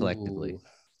or like collectively?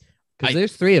 Because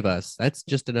there's 3 of us. That's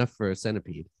just enough for a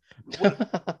centipede.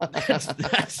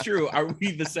 That's true. Are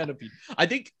we the centipede? I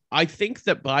think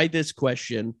that by this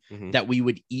question that we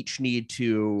would each need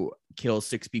to kill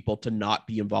 6 people to not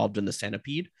be involved in the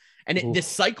centipede, and this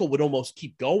cycle would almost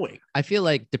keep going. I feel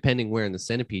like depending where in the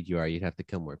centipede you are, you'd have to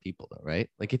kill more people though, right?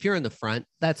 Like if you're in the front,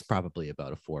 that's probably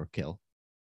about a 4 kill.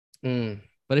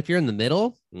 But if you're in the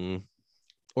middle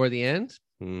or the end,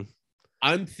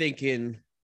 I'm thinking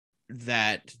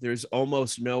that there's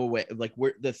almost no way, like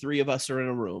we're the 3 of us are in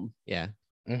a room,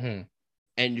 and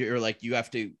you're like, you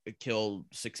have to kill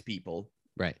 6 people,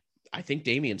 right? I think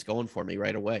Damien's going for me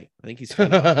right away. I think he's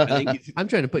I'm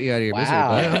trying to put you out of your misery,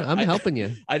 but I'm helping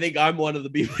you. I think I'm one of the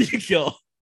people you kill.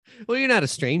 Well, you're not a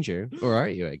stranger, or are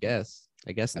you? I guess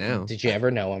now. Did you ever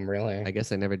know him, really? I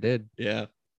guess I never did. Yeah.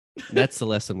 That's the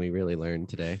lesson we really learned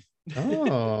today.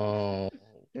 Oh.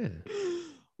 Yeah.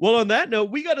 Well, on that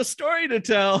note, we got a story to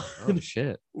tell. Oh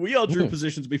shit. We all drew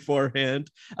positions beforehand.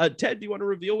 Ted, do you want to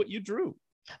reveal what you drew?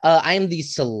 I am the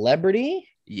celebrity.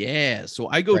 Yeah, so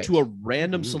I go Great. to a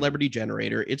random celebrity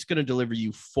generator. It's going to deliver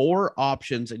you 4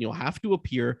 options, and you'll have to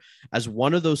appear as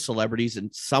one of those celebrities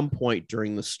at some point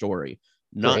during the story,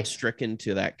 not Great. stricken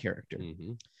to that character.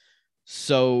 Mm-hmm.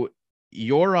 So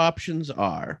your options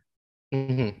are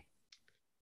Mhm.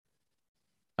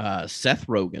 Seth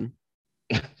Rogen,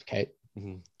 Okay.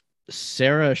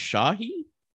 Sarah Shahi,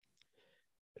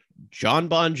 John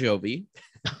Bon Jovi,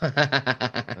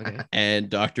 Okay. and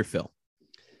Dr. Phil.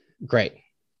 Great.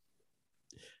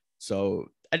 So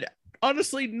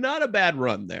honestly, not a bad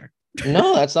run there.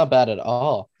 No, that's not bad at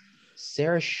all.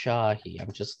 Sarah Shahi.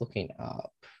 I'm just looking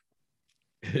up.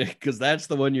 Because that's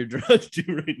the one you're drawn to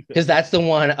right now. Because that's the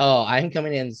one. Oh, I'm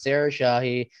coming in Sarah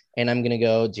Shahi, and I'm gonna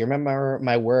go. Do you remember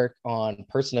my work on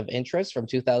Person of Interest from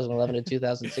 2011 to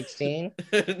 2016?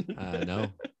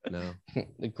 No.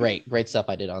 Great stuff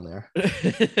I did on there.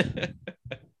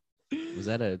 Was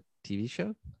that a TV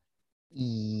show?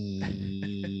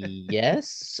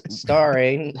 Yes,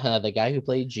 starring the guy who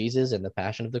played Jesus in The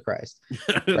Passion of the Christ.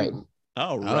 Right.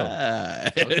 All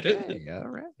right. Okay. All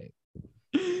right.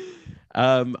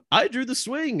 I drew the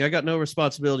swing. I got no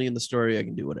responsibility in the story. I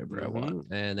can do whatever I want.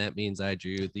 And that means I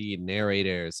drew the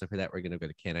narrator. So for that, we're going to go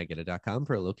to canigeta.com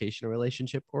for a location, a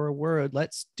relationship, or a word.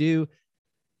 Let's do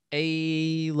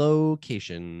a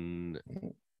location.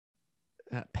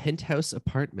 Penthouse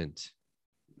apartment.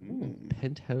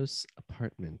 Penthouse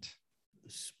apartment.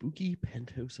 Spooky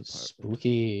penthouse apartment.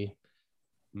 Spooky.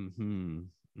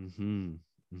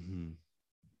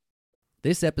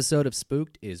 This episode of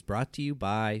Spooked is brought to you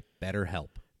by BetterHelp.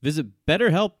 Visit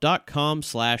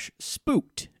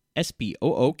betterhelp.com/spooked,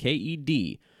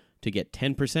 SPOOKED, to get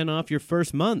 10% off your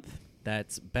first month.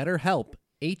 That's BetterHelp,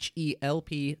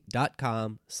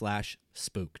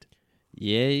 HELP.com/spooked.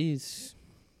 Yes.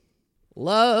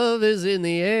 Love is in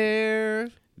the air.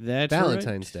 That's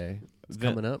Valentine's right. Day is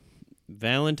coming up.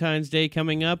 Valentine's Day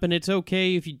coming up, and it's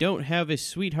okay if you don't have a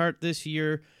sweetheart this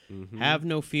year. Have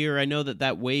no fear. I know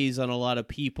that weighs on a lot of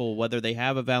people, whether they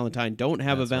have a Valentine, don't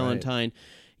have a Valentine.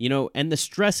 You know, and the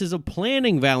stresses of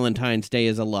planning Valentine's Day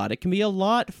is a lot. It can be a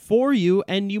lot for you,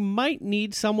 and you might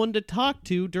need someone to talk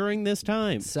to during this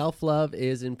time. Self-love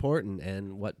is important,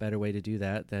 and what better way to do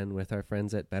that than with our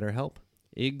friends at BetterHelp?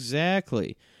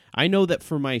 Exactly. I know that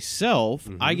for myself,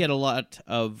 I get a lot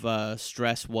of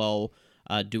stress while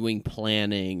doing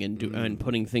planning and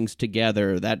putting things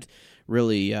together. That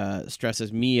really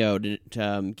stresses me out. It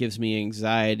gives me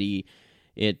anxiety.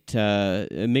 It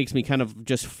makes me kind of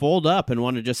just fold up and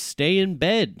want to just stay in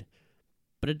bed.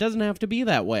 But it doesn't have to be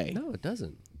that way. No, it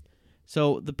doesn't.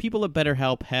 So the people at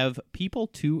BetterHelp have people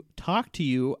to talk to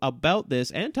you about this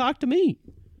and talk to me.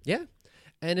 Yeah.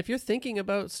 And if you're thinking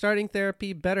about starting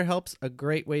therapy, BetterHelp's a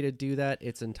great way to do that.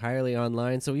 It's entirely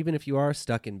online. So even if you are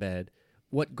stuck in bed,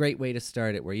 what great way to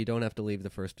start it where you don't have to leave the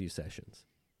first few sessions.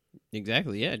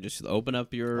 Exactly, yeah. Just open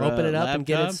up your Open it up laptop. and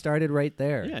get it started right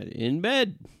there. Yeah, in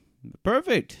bed.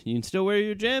 Perfect. You can still wear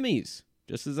your jammies,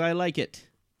 just as I like it.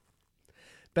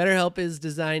 BetterHelp is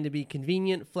designed to be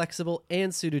convenient, flexible,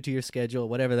 and suited to your schedule,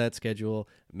 whatever that schedule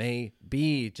may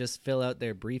be. Just fill out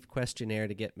their brief questionnaire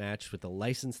to get matched with a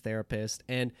licensed therapist.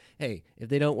 And hey, if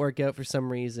they don't work out for some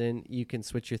reason, you can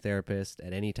switch your therapist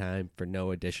at any time for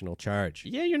no additional charge.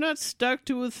 Yeah, you're not stuck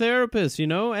to a therapist, you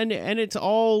know, and it's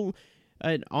all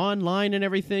online and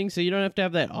everything, so you don't have to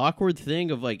have that awkward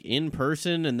thing of like in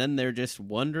person, and then they're just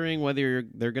wondering whether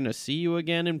they're going to see you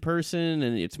again in person,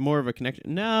 and it's more of a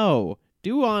connection. No.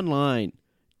 Do online.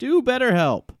 Do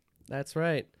BetterHelp. That's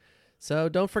right. So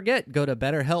don't forget, go to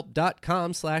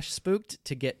betterhelp.com/spooked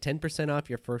to get 10% off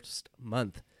your first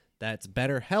month. That's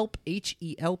BetterHelp,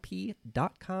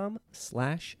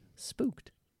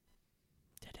 HELP.com/spooked.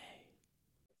 Today.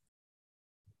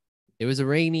 It was a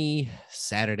rainy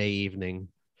Saturday evening.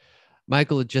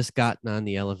 Michael had just gotten on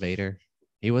the elevator.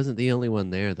 He wasn't the only one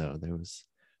there, though. There was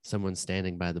someone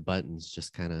standing by the buttons,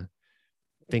 just kind of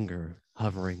finger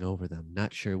hovering over them,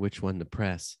 not sure which one to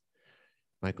press.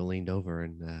 Michael leaned over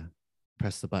and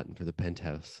pressed the button for the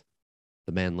penthouse.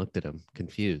 The man looked at him,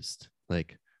 confused,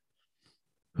 like,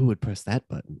 who would press that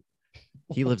button?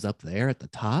 He lives up there at the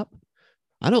top?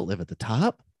 I don't live at the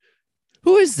top.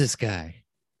 Who is this guy?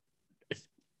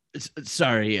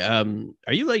 Sorry, are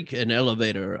you like an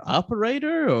elevator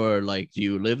operator, or like do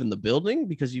you live in the building?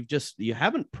 Because you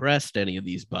haven't pressed any of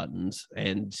these buttons,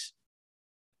 and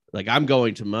like I'm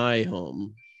going to my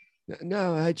home.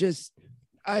 No, I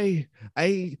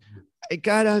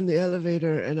got on the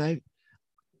elevator and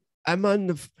I'm on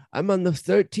the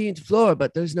 13th floor,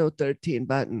 but there's no 13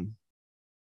 button.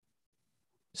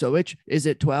 So which is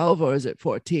it, 12 or is it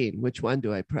 14? Which one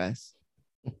do I press?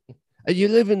 And you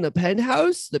live in the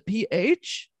penthouse, the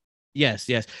PH? Yes.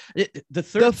 The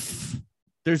third.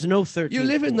 There's no 13th. You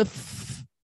live in the.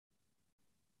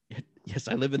 Yes,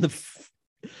 I live in the.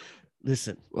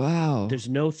 Listen. Wow. There's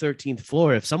no 13th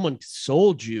floor. If someone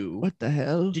sold you, what the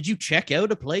hell? Did you check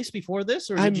out a place before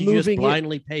this, or I'm did you just moving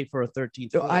blindly pay for a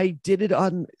 13th floor? I did it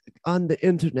on the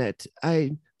internet.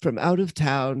 I from out of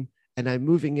town, and I'm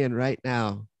moving in right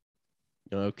now.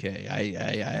 Okay,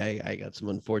 I got some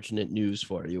unfortunate news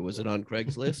for you. Was it on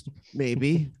Craigslist?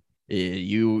 Maybe.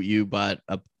 You bought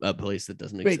a place that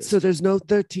doesn't exist. Wait, so there's no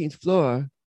 13th floor?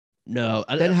 No.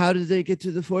 Then how did they get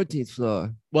to the 14th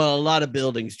floor? Well, a lot of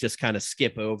buildings just kind of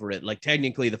skip over it. Like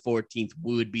technically the 14th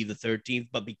would be the 13th,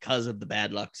 but because of the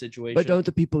bad luck situation. But don't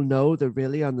the people know they're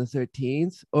really on the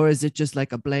 13th? Or is it just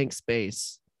like a blank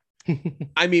space?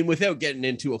 I mean, without getting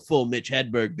into a full Mitch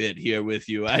Hedberg bit here with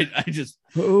you, I just...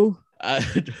 Who?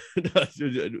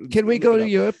 Can we go to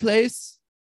your place?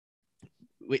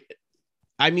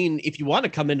 I mean, if you want to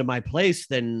come into my place,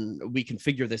 then we can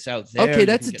figure this out there. Okay,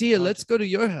 that's a deal. Let's go to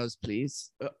your house,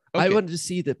 please. Okay. I wanted to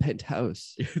see the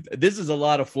penthouse. This is a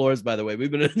lot of floors, by the way.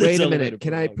 We've been in this Wait a elevator minute.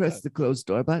 Can for a I long press time. the closed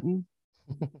door button?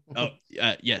 Oh,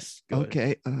 yes. Go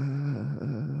Okay.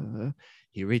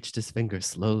 He reached his finger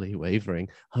slowly, wavering,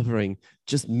 hovering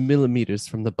just millimeters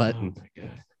from the button. Oh my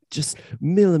God. Just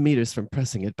millimeters from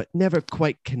pressing it, but never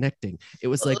quite connecting. It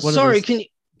was like one sorry, of those...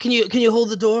 can you hold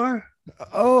the door?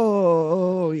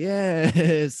 Oh,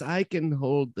 yes, I can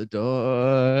hold the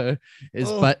door.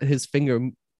 His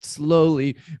finger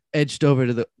slowly edged over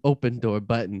to the open door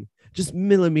button, just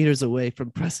millimeters away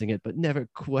from pressing it, but never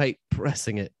quite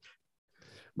pressing it.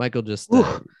 Michael just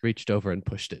reached over and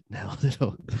pushed it. Now,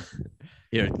 little.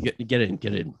 Here, get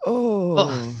in.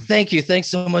 Oh, thank you. Thanks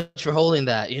so much for holding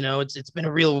that. It's been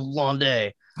a real long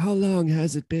day. How long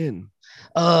has it been?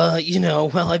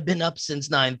 Well, I've been up since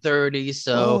 9:30,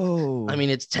 so I mean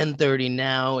it's 10:30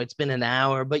 now. It's been an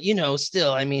hour, but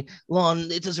still, I mean, long,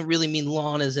 it doesn't really mean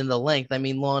long as in the length. I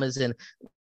mean long as in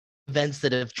events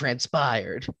that have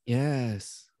transpired.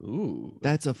 Yes. Ooh.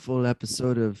 That's a full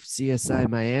episode of CSI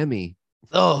Miami.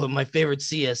 Oh, my favorite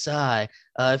CSI.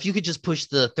 If you could just push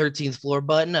the 13th floor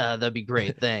button, that'd be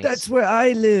great. Thanks. That's where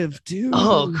I live, too.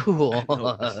 Oh, cool.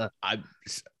 I'm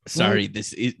sorry.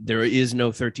 There is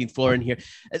no 13th floor in here.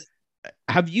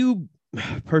 Have you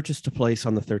purchased a place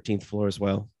on the 13th floor as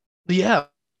well? Yeah.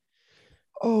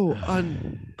 Oh,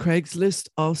 on Craigslist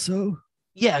also?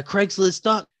 Yeah,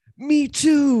 Craigslist. Me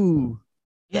too.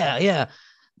 Yeah.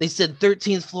 They said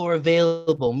 13th floor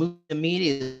available. Move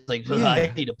immediately. Like,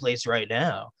 I need a place right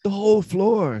now. The whole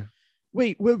floor.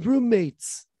 Wait, we're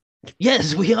roommates.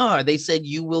 Yes, we are. They said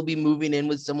you will be moving in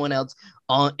with someone else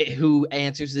who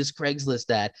answers this Craigslist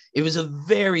ad. It was a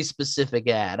very specific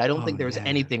ad. I don't think there was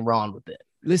anything wrong with it.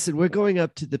 Listen, we're going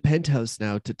up to the penthouse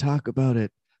now to talk about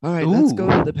it. All right, let's go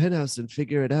to the penthouse and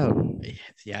figure it out.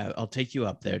 Yeah, I'll take you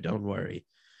up there. Don't worry.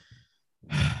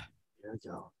 Here we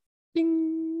go.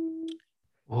 Ding.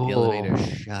 The elevator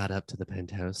shot up to the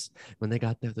penthouse. When they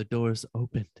got there, the doors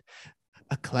opened.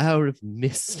 A cloud of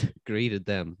mist greeted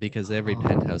them because every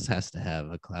penthouse has to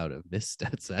have a cloud of mist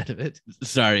outside of it.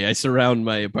 Sorry, I surround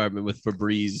my apartment with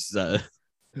Febreze.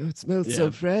 It smells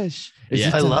so fresh. Is Yeah.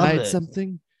 it I to love hide it.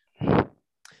 something?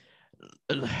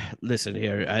 Listen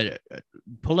here. I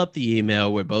pull up the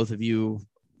email where both of you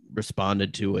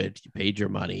responded to it. You paid your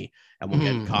money, and we'll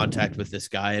get in contact with this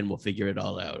guy, and we'll figure it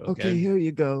all out. Okay, here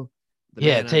you go. The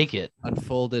Yeah, man take it.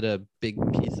 unfolded a big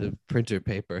piece of printer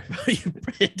paper. You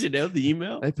printed out the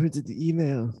email? I printed the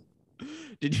email.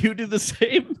 Did you do the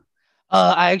same?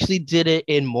 I actually did it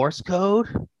in Morse code.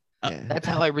 Yeah. That's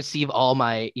how I receive all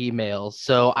my emails.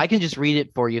 So I can just read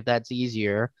it for you if that's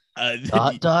easier.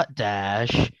 Dash dash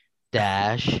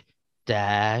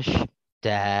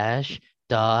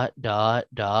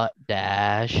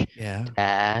Yeah.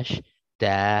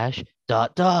 dash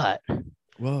dot.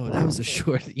 Whoa, that was a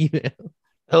short email.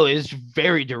 Oh, it's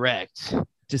very direct.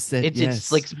 Just said It's yes.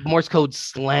 it's like Morse code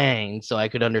slang, so I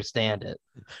could understand it.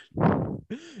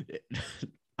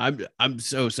 I'm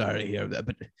so sorry here,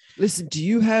 but Listen, do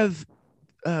you have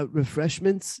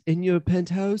refreshments in your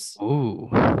penthouse? Ooh.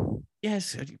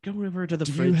 yes, go over to the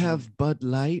Do fridge. you have Bud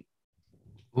Light?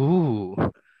 Ooh.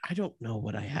 I don't know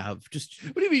what I have. Just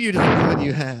What do you mean you don't know what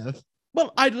you have?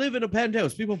 well, I live in a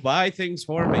penthouse. People buy things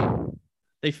for me.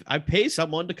 I pay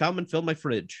someone to come and fill my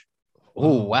fridge.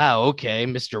 Oh, wow. Okay,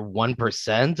 Mr.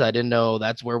 1%. I didn't know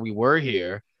that's where we were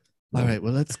here. All right,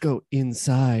 well, let's go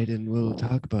inside and we'll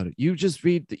talk about it. You just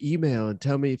read the email and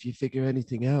tell me if you figure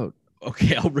anything out.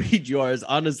 Okay, I'll read yours.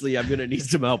 Honestly, I'm gonna need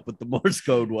some help with the Morse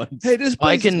code ones. Hey, this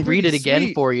I place is can read pretty it again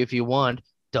sweet. for you if you want.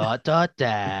 Dot dot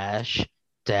dash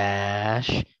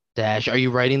dash dash. Are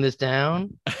you writing this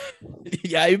down?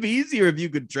 Yeah, it'd be easier if you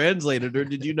could translate it, or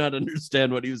did you not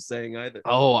understand what he was saying either?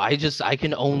 Oh, I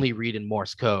can only read in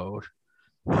Morse code.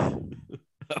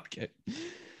 Okay.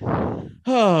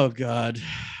 Oh God.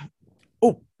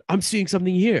 Oh, I'm seeing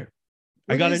something here.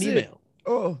 I What got is an it? email.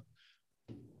 Oh,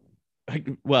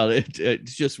 Well,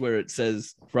 it's just where it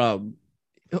says from,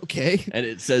 okay. and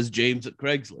it says James at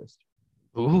Craigslist.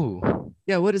 Ooh.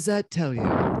 Yeah, what does that tell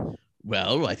you?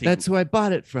 Well, I think That's who I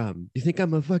bought it from. You think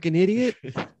I'm a fucking idiot?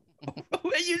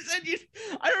 you said you.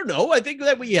 I don't know. I think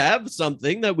that we have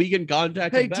something that we can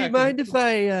contact. Hey, him do you back. mind if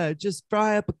I just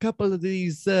fry up a couple of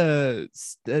these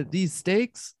steaks?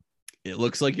 It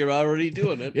looks like you're already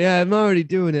doing it. Yeah, I'm already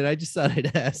doing it. I just thought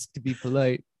I'd ask to be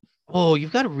polite. Oh,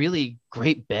 you've got a really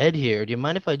great bed here. Do you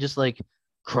mind if I just like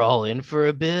crawl in for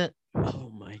a bit?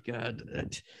 Oh my God.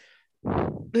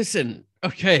 Listen.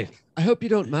 Okay. I hope you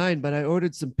don't mind, but I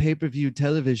ordered some pay-per-view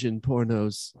television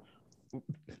pornos.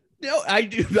 No, I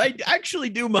do. I actually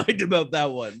do mind about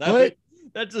that one. What?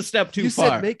 That's a step too You far.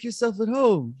 said make yourself at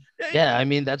home. Yeah, I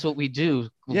mean that's what we do.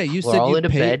 Yeah, you said crawl you into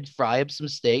pay- bed, fry up some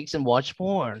steaks, and watch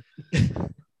porn.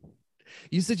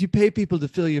 You said you pay people to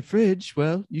fill your fridge.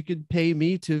 Well, you can pay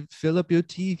me to fill up your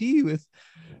TV with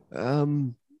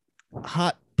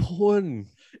hot porn.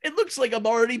 It looks like I'm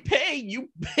already paying. You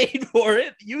paid for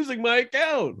it using my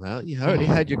account. Well, you already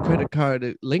had your credit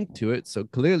card linked to it, so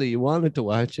clearly you wanted to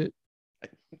watch it.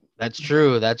 That's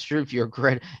true. That's true. If your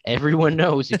credit, everyone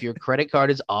knows if your credit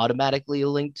card is automatically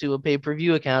linked to a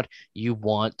pay-per-view account, you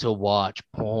want to watch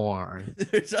porn.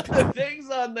 There's other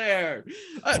things on there.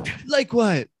 Like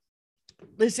what?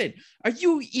 Listen, are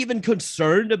you even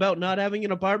concerned about not having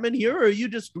an apartment here, or are you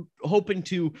just hoping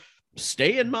to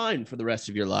stay in mine for the rest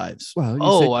of your lives?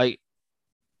 Well,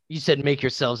 You said make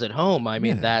yourselves at home. I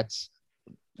mean, Yeah. that's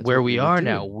That's where what we we would are do.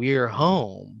 now. We're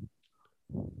home.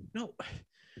 No,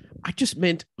 I just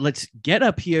meant let's get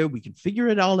up here. We can figure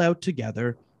it all out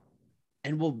together,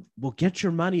 and we'll get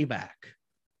your money back.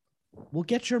 We'll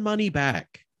get your money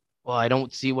back. Well, I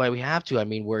don't see why we have to. I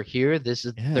mean, we're here. This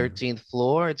is the Yeah. 13th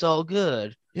floor. It's all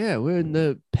good. Yeah, we're in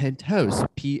the penthouse,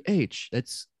 PH.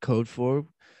 That's code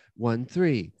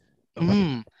 413.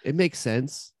 Mm. It makes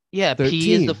sense. Yeah,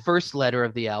 P is the 13. first letter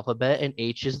of the alphabet and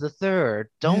H is the third.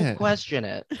 Don't Yeah. question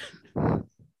it.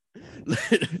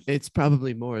 It's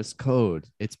probably Morse code.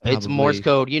 It's Morse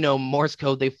code. You know, Morse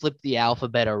code, they flip the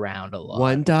alphabet around a lot.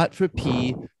 1 dot for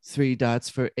P, 3 dots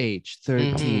for H,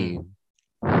 13.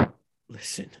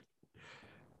 Listen,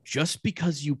 just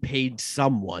because you paid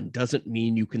someone doesn't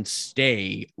mean you can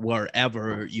stay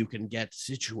wherever you can get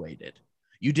situated.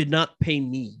 You did not pay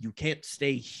me. You can't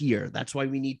stay here. That's why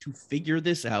we need to figure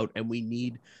this out, and we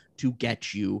need to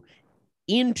get you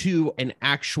into an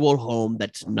actual home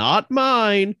that's not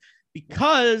mine.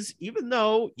 Because even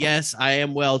though, yes, I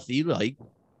am wealthy, like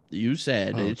you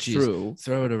said, Oh, it's geez. true.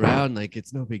 Throw it around like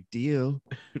it's no big deal.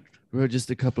 We're just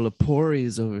a couple of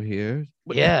pories over here.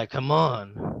 Yeah, come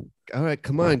on. All right,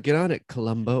 come on, get on it,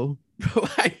 Columbo.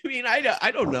 I mean,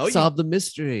 I don't know. Solve the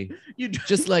mystery. You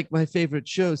Just like my favorite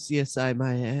show, CSI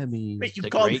Miami. wait, you The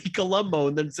called great- me Columbo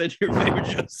and then said your favorite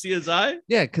show CSI?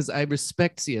 Yeah, because I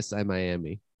respect CSI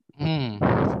Miami.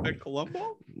 Mm.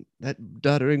 Columbo? That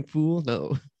doddering fool?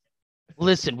 No.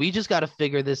 Listen, we just got to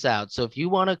figure this out. So if you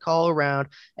want to call around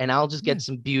and I'll just get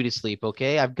some beauty sleep,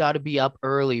 okay? I've got to be up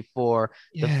early for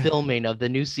the filming of the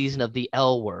new season of the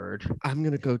L Word. I'm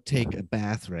gonna go take a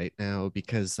bath right now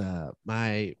because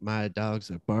my dogs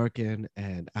are barking,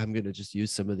 and I'm gonna just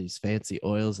use some of these fancy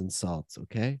oils and salts.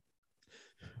 Okay.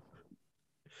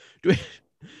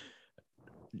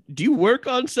 Do you work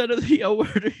on set of the L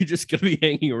Word, or are you just gonna be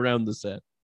hanging around the set?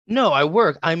 No, I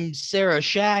work. I'm Sarah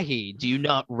Shahi. Do you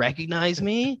not recognize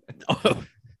me? Oh,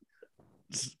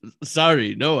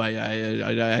 sorry, no,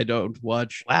 I don't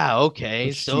watch. Wow. Okay.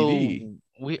 Watch So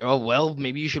TV.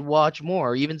 maybe you should watch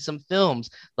more, or even some films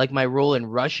like my role in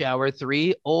Rush Hour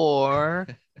 3 or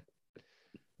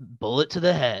Bullet to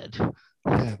the Head.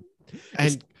 Yeah.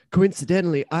 And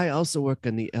coincidentally, I also work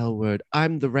on the L Word.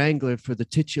 I'm the wrangler for the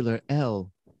titular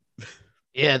L.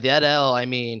 Yeah, that L. I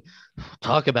mean,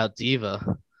 talk about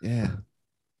diva. Yeah.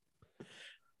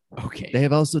 Okay, They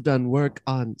have also done work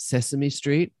on Sesame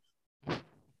Street.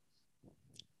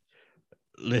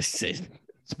 listen.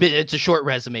 It's a short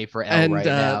resume for L And right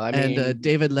now. I mean,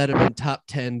 David Letterman top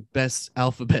 10 best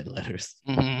alphabet letters.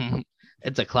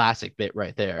 it's a classic bit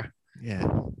right there. Yeah.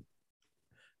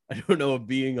 I don't know if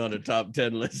being on a top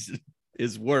 10 list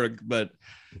is work, but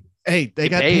Hey, they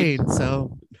Get got paid. paid,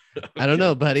 so I don't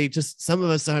know, buddy. Just some of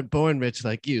us aren't born rich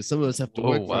like you. Some of us have to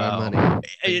work for our money.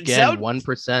 It Again, sounds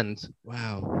 1%.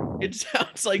 Wow. it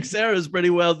sounds like Sarah's pretty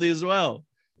wealthy as well.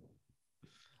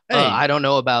 Hey, I don't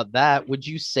know about that. Would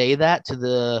you say that to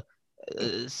the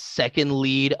second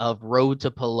lead of Road to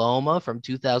Paloma from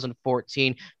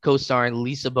 2014, co-starring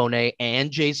Lisa Bonet and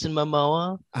Jason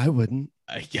Momoa? I wouldn't.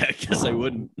 I guess I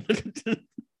wouldn't.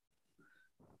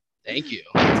 Thank you.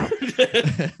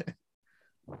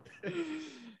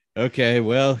 Okay,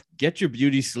 well, get your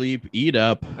beauty sleep, eat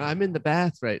up. I'm in the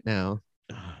bath right now.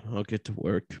 I'll get to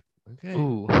work. Okay.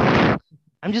 Ooh.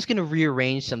 I'm just gonna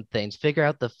rearrange some things, figure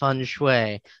out the feng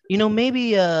shui.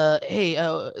 Maybe hey,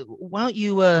 why don't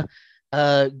you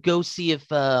go see if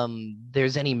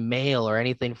there's any mail or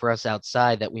anything for us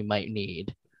outside that we might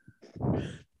need.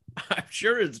 I'm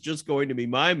sure it's just going to be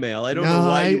my mail. I don't know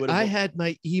why you would have I had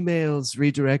my emails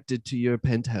redirected to your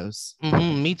penthouse.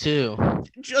 Me too.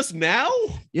 just now.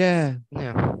 Yeah.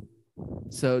 Yeah.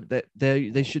 So that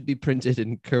they should be printed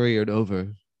and couriered over.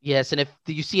 Yes, and if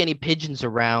you see any pigeons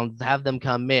around, have them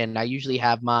come in. I usually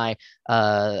have my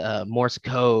Morse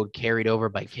code carried over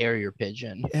by carrier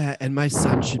pigeon. Yeah, and my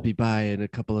son should be by in a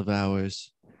couple of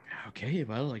hours. Okay,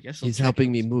 well, I guess He's helping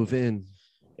me move in.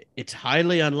 It's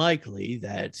highly unlikely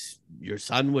that your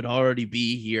son would already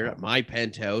be here at my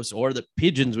penthouse, or the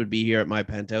pigeons would be here at my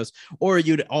penthouse, or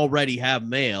you'd already have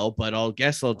mail. But I'll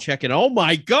check it. Oh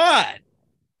my God!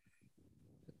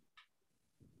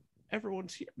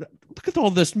 Everyone's here. Look at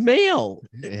all this mail.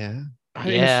 Yeah. I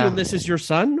Yeah. assume this is your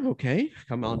son. Okay,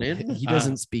 come on in. He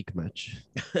doesn't speak much.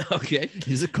 Okay.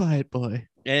 He's a quiet boy.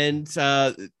 And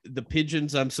the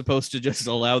pigeons, I'm supposed to just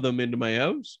allow them into my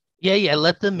house? Yeah,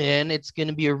 let them in. It's going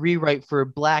to be a rewrite for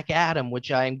Black Adam,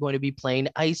 which I'm going to be playing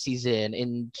Ices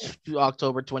in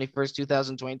October 21st,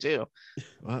 2022.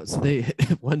 Wow. So they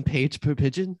 1 page per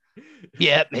pigeon?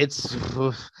 Yep, it's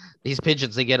these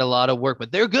pigeons, they get a lot of work,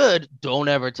 but they're good. Don't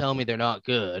ever tell me they're not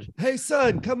good. Hey,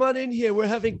 son, come on in here. We're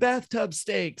having bathtub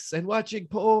steaks and watching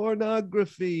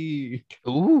pornography.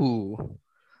 Ooh.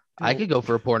 I could go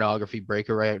for a pornography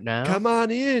breaker right now. Come on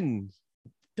in.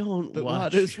 Don't The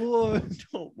watch. water's warm.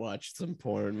 Don't watch some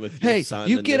porn with your Hey, son.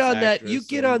 you and get this on that. actress You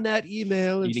get and on that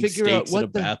email and eating figure out steaks in a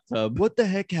what the bathtub. what the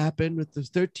heck happened with the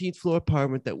 13th floor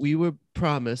apartment that we were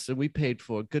promised and we paid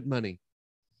for. Good money.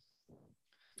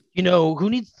 Who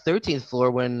needs 13th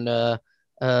floor when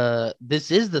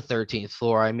this is the 13th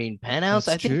floor? I mean, penthouse.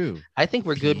 That's true. I think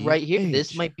we're good right here. This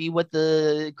PH. might be what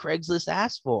the Craigslist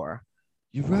asked for.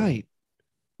 You're right.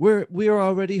 We're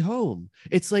already home.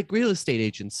 It's like real estate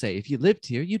agents say, if you lived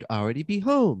here, you'd already be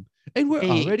home. And we're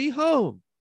Hey. already home.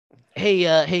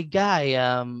 Hey,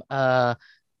 guy.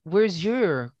 Where's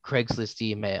your Craigslist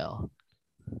email?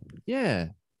 Yeah.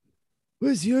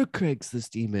 Where's your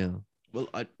Craigslist email? Well,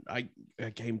 I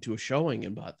came to a showing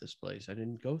and bought this place. I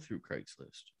didn't go through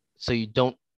Craigslist. So you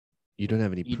don't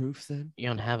have any proof then?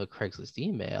 have a Craigslist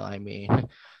email. I mean,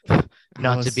 How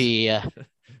not to else- be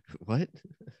What?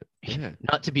 Yeah.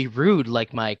 not to be rude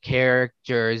like my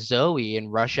character Zoe in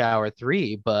Rush Hour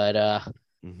 3, but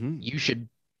Mm-hmm. you should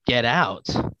get out.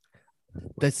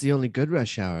 That's the only good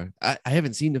Rush Hour. I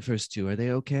haven't seen the first two. Are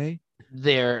they okay?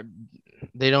 They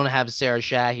don't have Sarah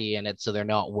Shahi in it, so they're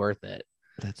not worth it.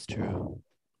 That's true.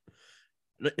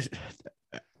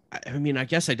 I mean, I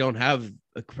guess I don't have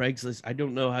a Craigslist. I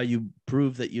don't know how you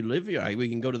prove that you live here. We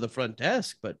can go to the front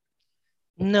desk, but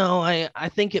No, I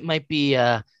think it might be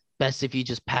best if you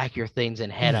just pack your things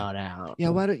and head on out. Yeah,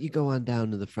 why don't you go on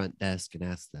down to the front desk and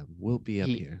ask them? We'll be up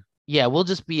here. Yeah, we'll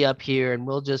just be up here and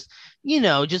we'll just,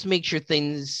 just make sure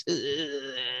things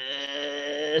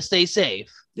stay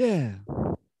safe. Yeah.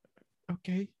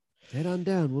 okay. Head on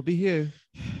down. We'll be here.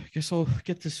 I guess I'll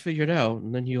get this figured out,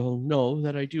 and then you'll know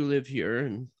that I do live here.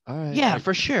 And All right. Yeah,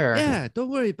 for sure. Yeah, don't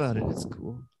worry about it. It's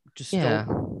cool. just Yeah.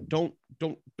 don't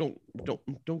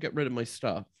get rid of my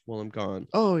stuff while I'm gone.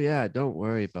 Oh yeah, don't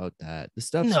worry about that. The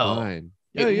stuff's No. fine.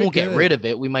 We won't get rid of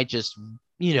it. We might just,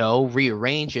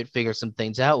 rearrange it, figure some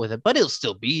things out with it, but it'll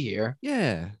still be here.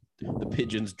 Yeah. The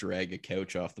pigeons drag a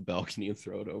couch off the balcony and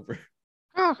throw it over.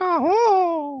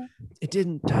 It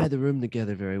didn't tie the room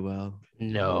together very well.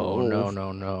 No.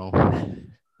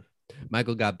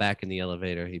 Michael got back in the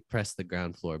elevator. He pressed the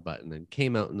ground floor button and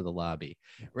came out into the lobby,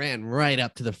 ran right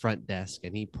up to the front desk,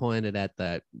 and he pointed at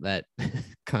that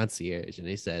concierge and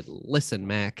he said, "Listen,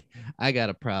 Mac, I got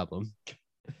a problem."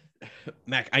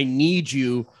 Mac, I need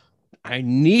you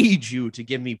to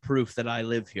give me proof that I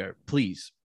live here,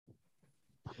 please.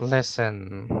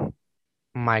 Listen,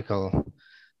 Michael,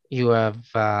 you have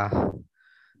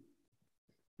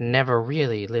never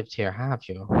really lived here, have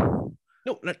you?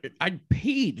 No, I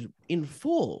paid in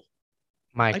full.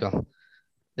 Michael,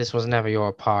 this was never your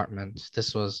apartment.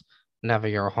 This was never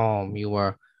your home. You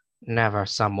were never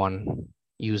someone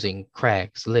using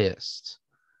Craigslist.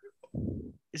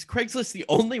 Is Craigslist the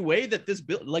only way that this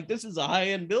is a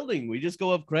high-end building? We just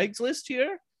go off Craigslist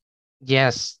here?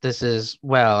 Yes, this is,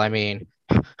 well, I mean,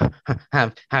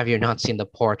 have you not seen the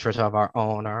portrait of our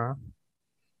owner?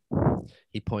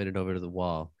 He pointed over to the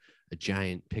wall. A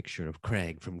giant picture of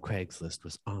Craig from Craigslist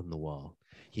was on the wall.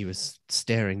 He was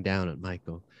staring down at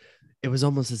Michael. It was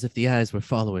almost as if the eyes were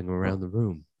following him around the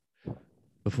room.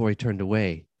 Before he turned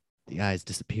away, the eyes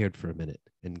disappeared for a minute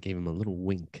and gave him a little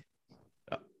wink.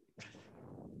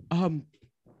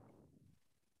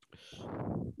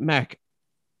 Mac,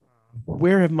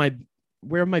 where have my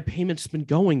payments been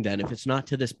going then if it's not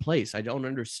to this place? I don't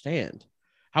understand.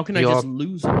 How can I just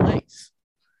lose a place?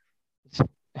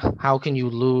 How can you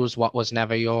lose what was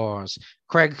never yours?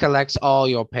 Craig collects all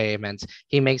your payments.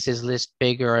 He makes his list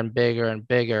bigger and bigger and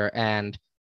bigger. And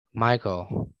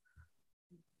Michael,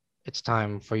 it's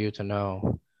time for you to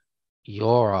know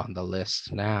you're on the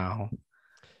list now.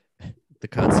 The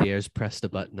concierge pressed a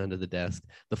button under the desk.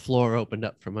 The floor opened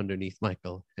up from underneath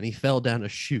Michael, and he fell down a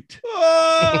chute.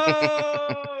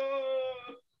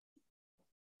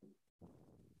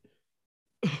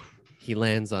 He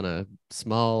lands on a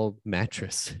small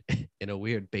mattress in a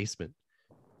weird basement.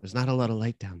 There's not a lot of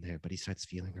light down there, but he starts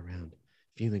feeling around.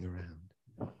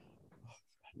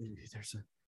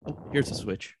 Here's a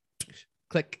switch.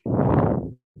 Click.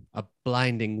 A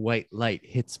blinding white light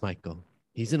hits Michael.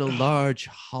 He's in a large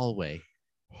hallway.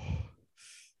 Oh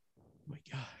my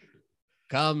God.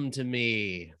 Come to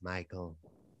me, Michael.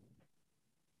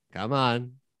 Come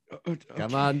on. Okay.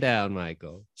 Come on down,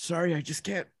 Michael. Sorry, I just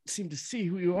can't seem to see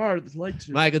who you are. The lights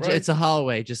are Michael, bright. it's a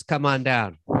hallway. Just come on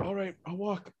down. All right, I'll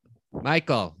walk.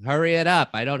 Michael, hurry it up.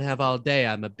 I don't have all day.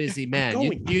 I'm a busy man.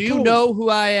 Do you going. know who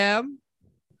I am?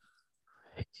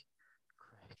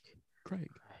 Craig.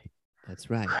 That's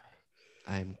right.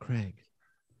 I'm Craig.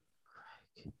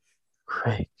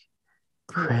 Craig.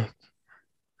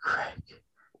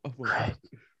 Oh my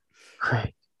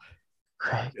Craig.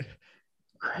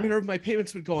 Where have my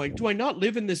payments been going? Do I not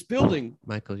live in this building?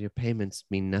 Michael, your payments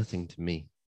mean nothing to me.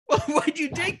 Why'd you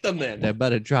take them then? They're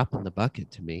but a drop in the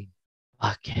bucket to me.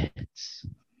 Buckets.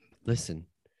 Listen,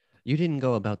 you didn't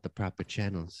go about the proper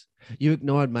channels. You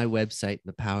ignored my website and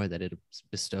the power that it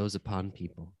bestows upon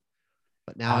people.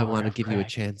 But now I want to give you a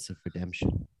chance of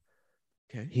redemption.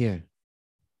 Okay. Here,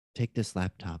 take this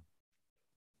laptop.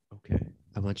 Okay.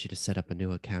 I want you to set up a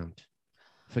new account.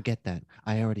 Forget that.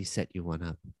 I already set you one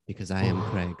up because I am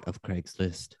Craig of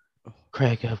Craigslist.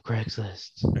 Craig of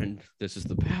Craigslist. And this is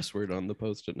the password on the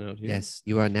post-it note here. Yes,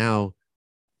 you are now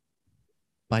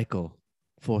Michael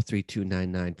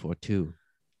 4329942.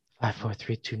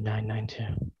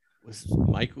 5432992. Was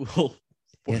Michael?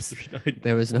 Yes, 439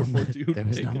 there was no 442 there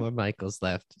was no taken? more Michaels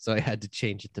left, so I had to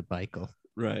change it to Michael.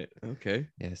 Right. Okay.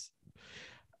 Yes.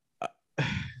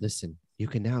 Listen, you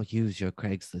can now use your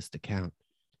Craigslist account,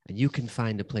 and you can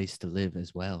find a place to live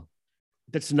as well.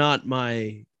 That's not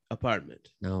my apartment.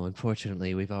 No,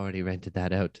 unfortunately, we've already rented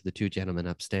that out to the two gentlemen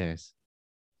upstairs.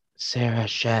 Sarah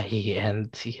Shahi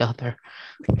and the other.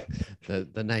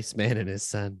 The nice man and his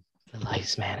son. The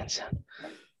nice man and son.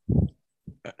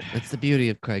 That's the beauty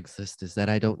of Craigslist, is that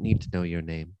I don't need to know your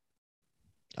name.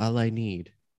 All I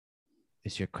need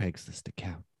is your Craigslist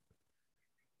account.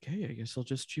 Okay, I guess I'll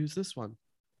just choose this one.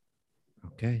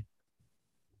 Okay.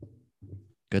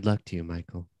 Good luck to you,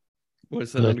 Michael.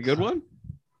 Was that not a good one?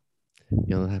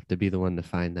 You'll have to be the one to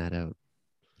find that out.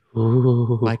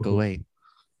 Ooh. Michael, wait.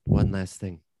 One last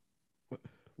thing.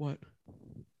 What?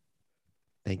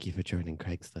 Thank you for joining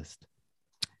Craigslist.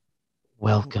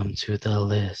 Welcome to the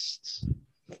list.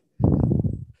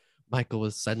 Michael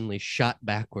was suddenly shot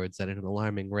backwards at an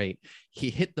alarming rate. He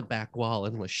hit the back wall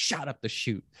and was shot up the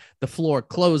chute. The floor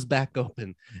closed back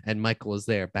open, and Michael was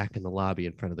there back in the lobby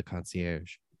in front of the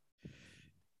concierge.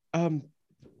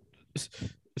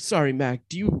 Sorry, Mac.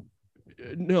 Do you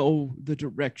know the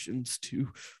directions to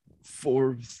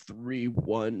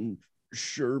 431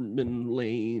 Sherman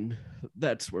Lane?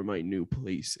 That's where my new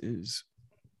place is.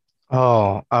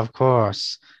 Oh, of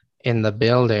course. In the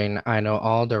building, I know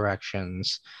all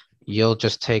directions. You'll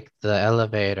just take the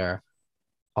elevator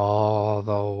all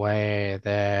the way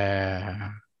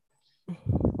there.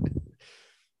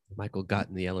 Michael got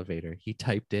in the elevator. He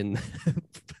typed in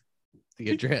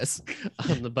the address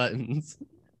on the buttons.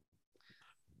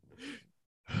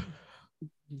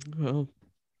 Well,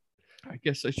 I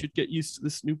guess I should get used to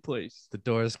this new place. The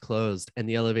doors closed and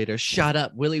the elevator shot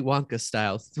up Willy Wonka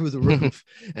style through the roof,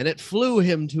 and it flew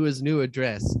him to his new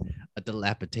address, a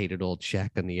dilapidated old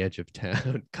shack on the edge of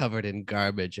town, covered in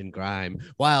garbage and grime,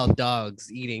 wild dogs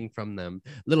eating from them,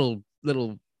 little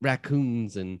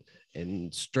raccoons and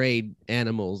strayed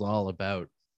animals all about.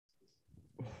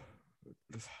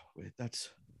 Wait, that's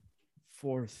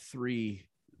 430,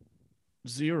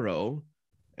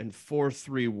 and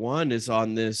 431 is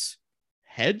on this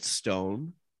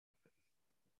headstone.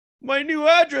 My new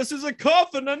address is a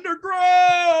coffin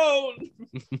underground.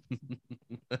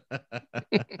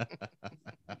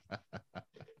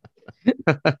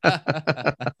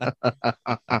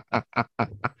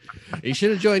 You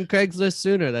should have joined Craigslist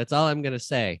sooner. That's all I'm gonna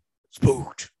say.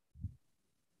 Spooked.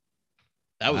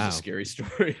 That was Wow. a scary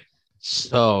story.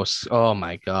 Oh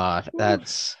my God.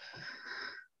 That's,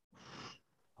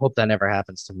 hope that never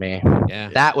happens to me. Yeah.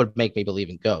 That would make me believe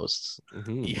in ghosts,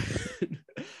 Mhm.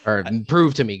 or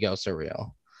prove to me ghosts are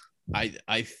real.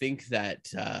 I think that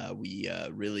we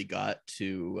really got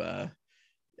to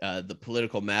the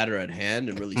political matter at hand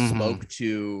and really spoke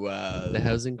to The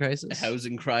housing crisis.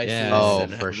 housing crisis Yeah. Oh,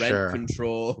 and for rent sure.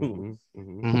 control. Mhm,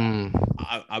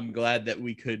 mhm. I'm glad that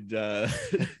we could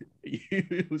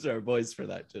use our voice for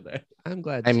that today. I'm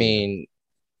glad. I too. mean,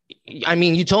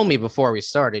 you told me before we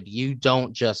started, you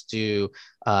don't just do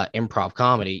improv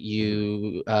comedy,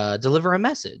 you deliver a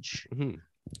message. Mhm.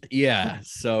 Yeah,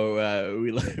 so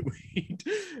we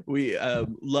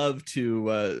love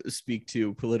to speak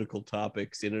to political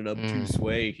topics in an obtuse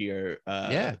way here.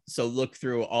 Yeah. So look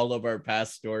through all of our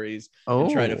past stories Oh,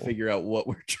 and try to figure out what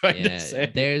we're trying to say.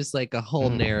 There's like a whole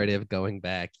Mm. narrative going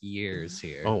back years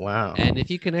here. oh wow. And if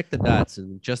you connect the dots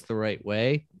in just the right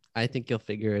way, I think you'll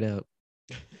figure it out.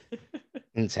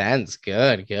 Intense.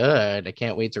 Good. I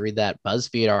can't wait to read that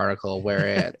BuzzFeed article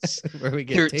where it's Where we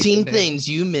get 13 taken down. things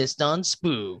you missed on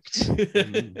Spooked.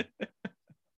 Mm.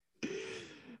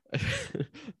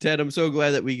 Ted, I'm so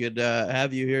glad that we could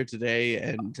have you here today,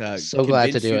 and So glad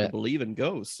to convince do you it. believe in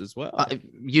ghosts as well.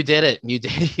 You did it. You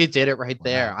did it right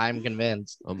there. Wow. I'm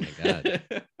convinced. Oh my God.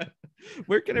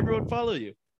 Where can everyone follow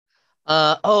you?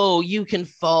 You can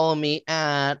follow me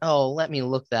at, let me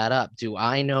look that up. Do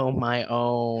I know my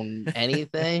own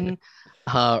anything?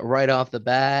 Right off the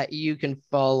bat, you can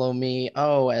follow me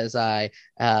as I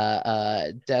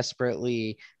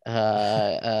desperately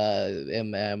am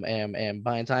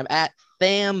buying time at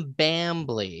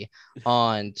Hambly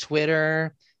on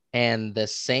Twitter, and the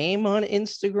same on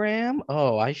Instagram.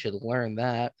 I should learn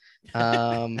that.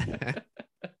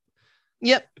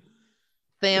 Yep.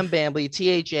 Thambambly,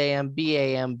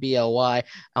 THAMBAMBLY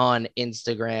on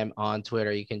Instagram, on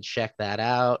Twitter. You can check that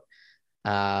out.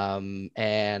 I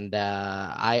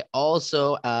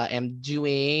also am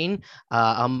doing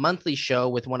a monthly show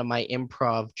with one of my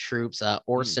improv troops,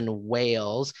 Orson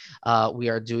Wales. We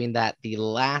are doing that the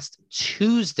last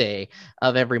Tuesday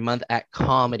of every month at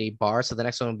Comedy Bar. So the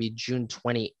next one will be June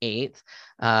 28th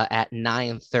at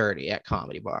 9:30 at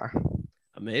Comedy Bar.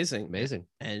 Amazing.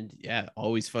 And yeah,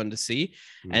 always fun to see.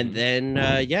 Mhm. And then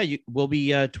we'll be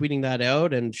tweeting that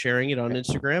out and sharing it on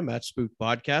Instagram at Spook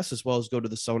Podcast, as well as go to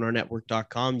the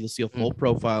sonarnetwork.com. You'll see a full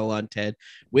profile on Ted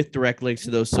with direct links to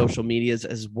those social medias,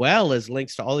 as well as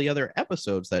links to all the other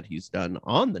episodes that he's done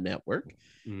on the network.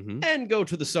 Mhm. And go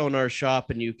to the Sonar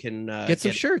shop and you can Get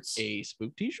some shirts. a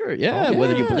Spook t-shirt. Yeah,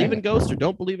 whether you believe in ghosts or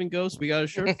don't believe in ghosts, we got a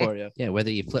shirt for you. Yeah,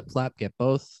 whether you flip flop, get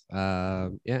both. Yeah,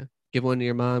 give one to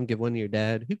your mom, give one to your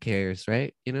dad. Who cares,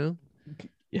 right? You know.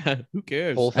 Yeah, who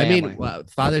cares? Whole I family. mean,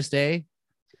 Father's Day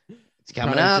It's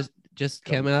coming probably up. just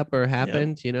coming up or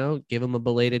happened. You know, give them a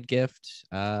belated gift.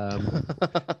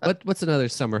 What's another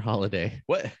summer holiday?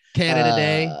 What? Canada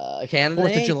Day. Canada 4th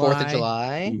of Day, 4th of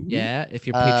July. July. Yeah, if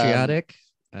you're Um, patriotic.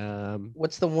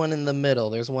 What's the one in the middle?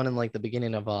 There's one in like the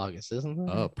beginning of August, isn't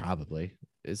there? Oh, probably.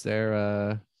 Is there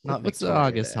Not what's the Victoria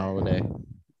August Day. holiday?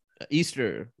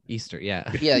 Easter. Easter, yeah.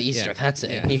 Yeah, Easter. Yeah. That's it.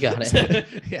 Yeah. You got it.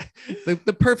 Yeah.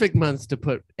 The perfect months to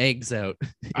put eggs out.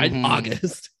 Mhm.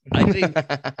 August. I think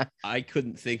I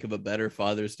couldn't think of a better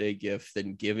Father's Day gift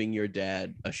than giving your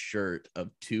dad a shirt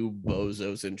of two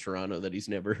bozos in Toronto that he's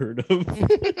never heard of.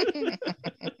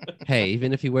 Hey,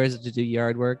 even if he wears it to do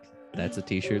yard work, that's a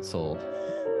t-shirt sold.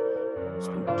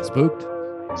 Spooked.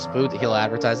 Spooked. He'll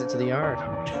advertise it to the yard.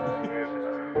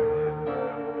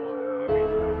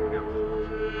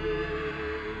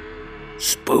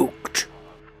 Spooked.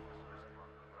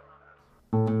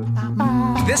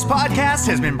 This podcast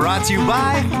has been brought to you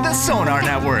by the Sonar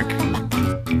Network.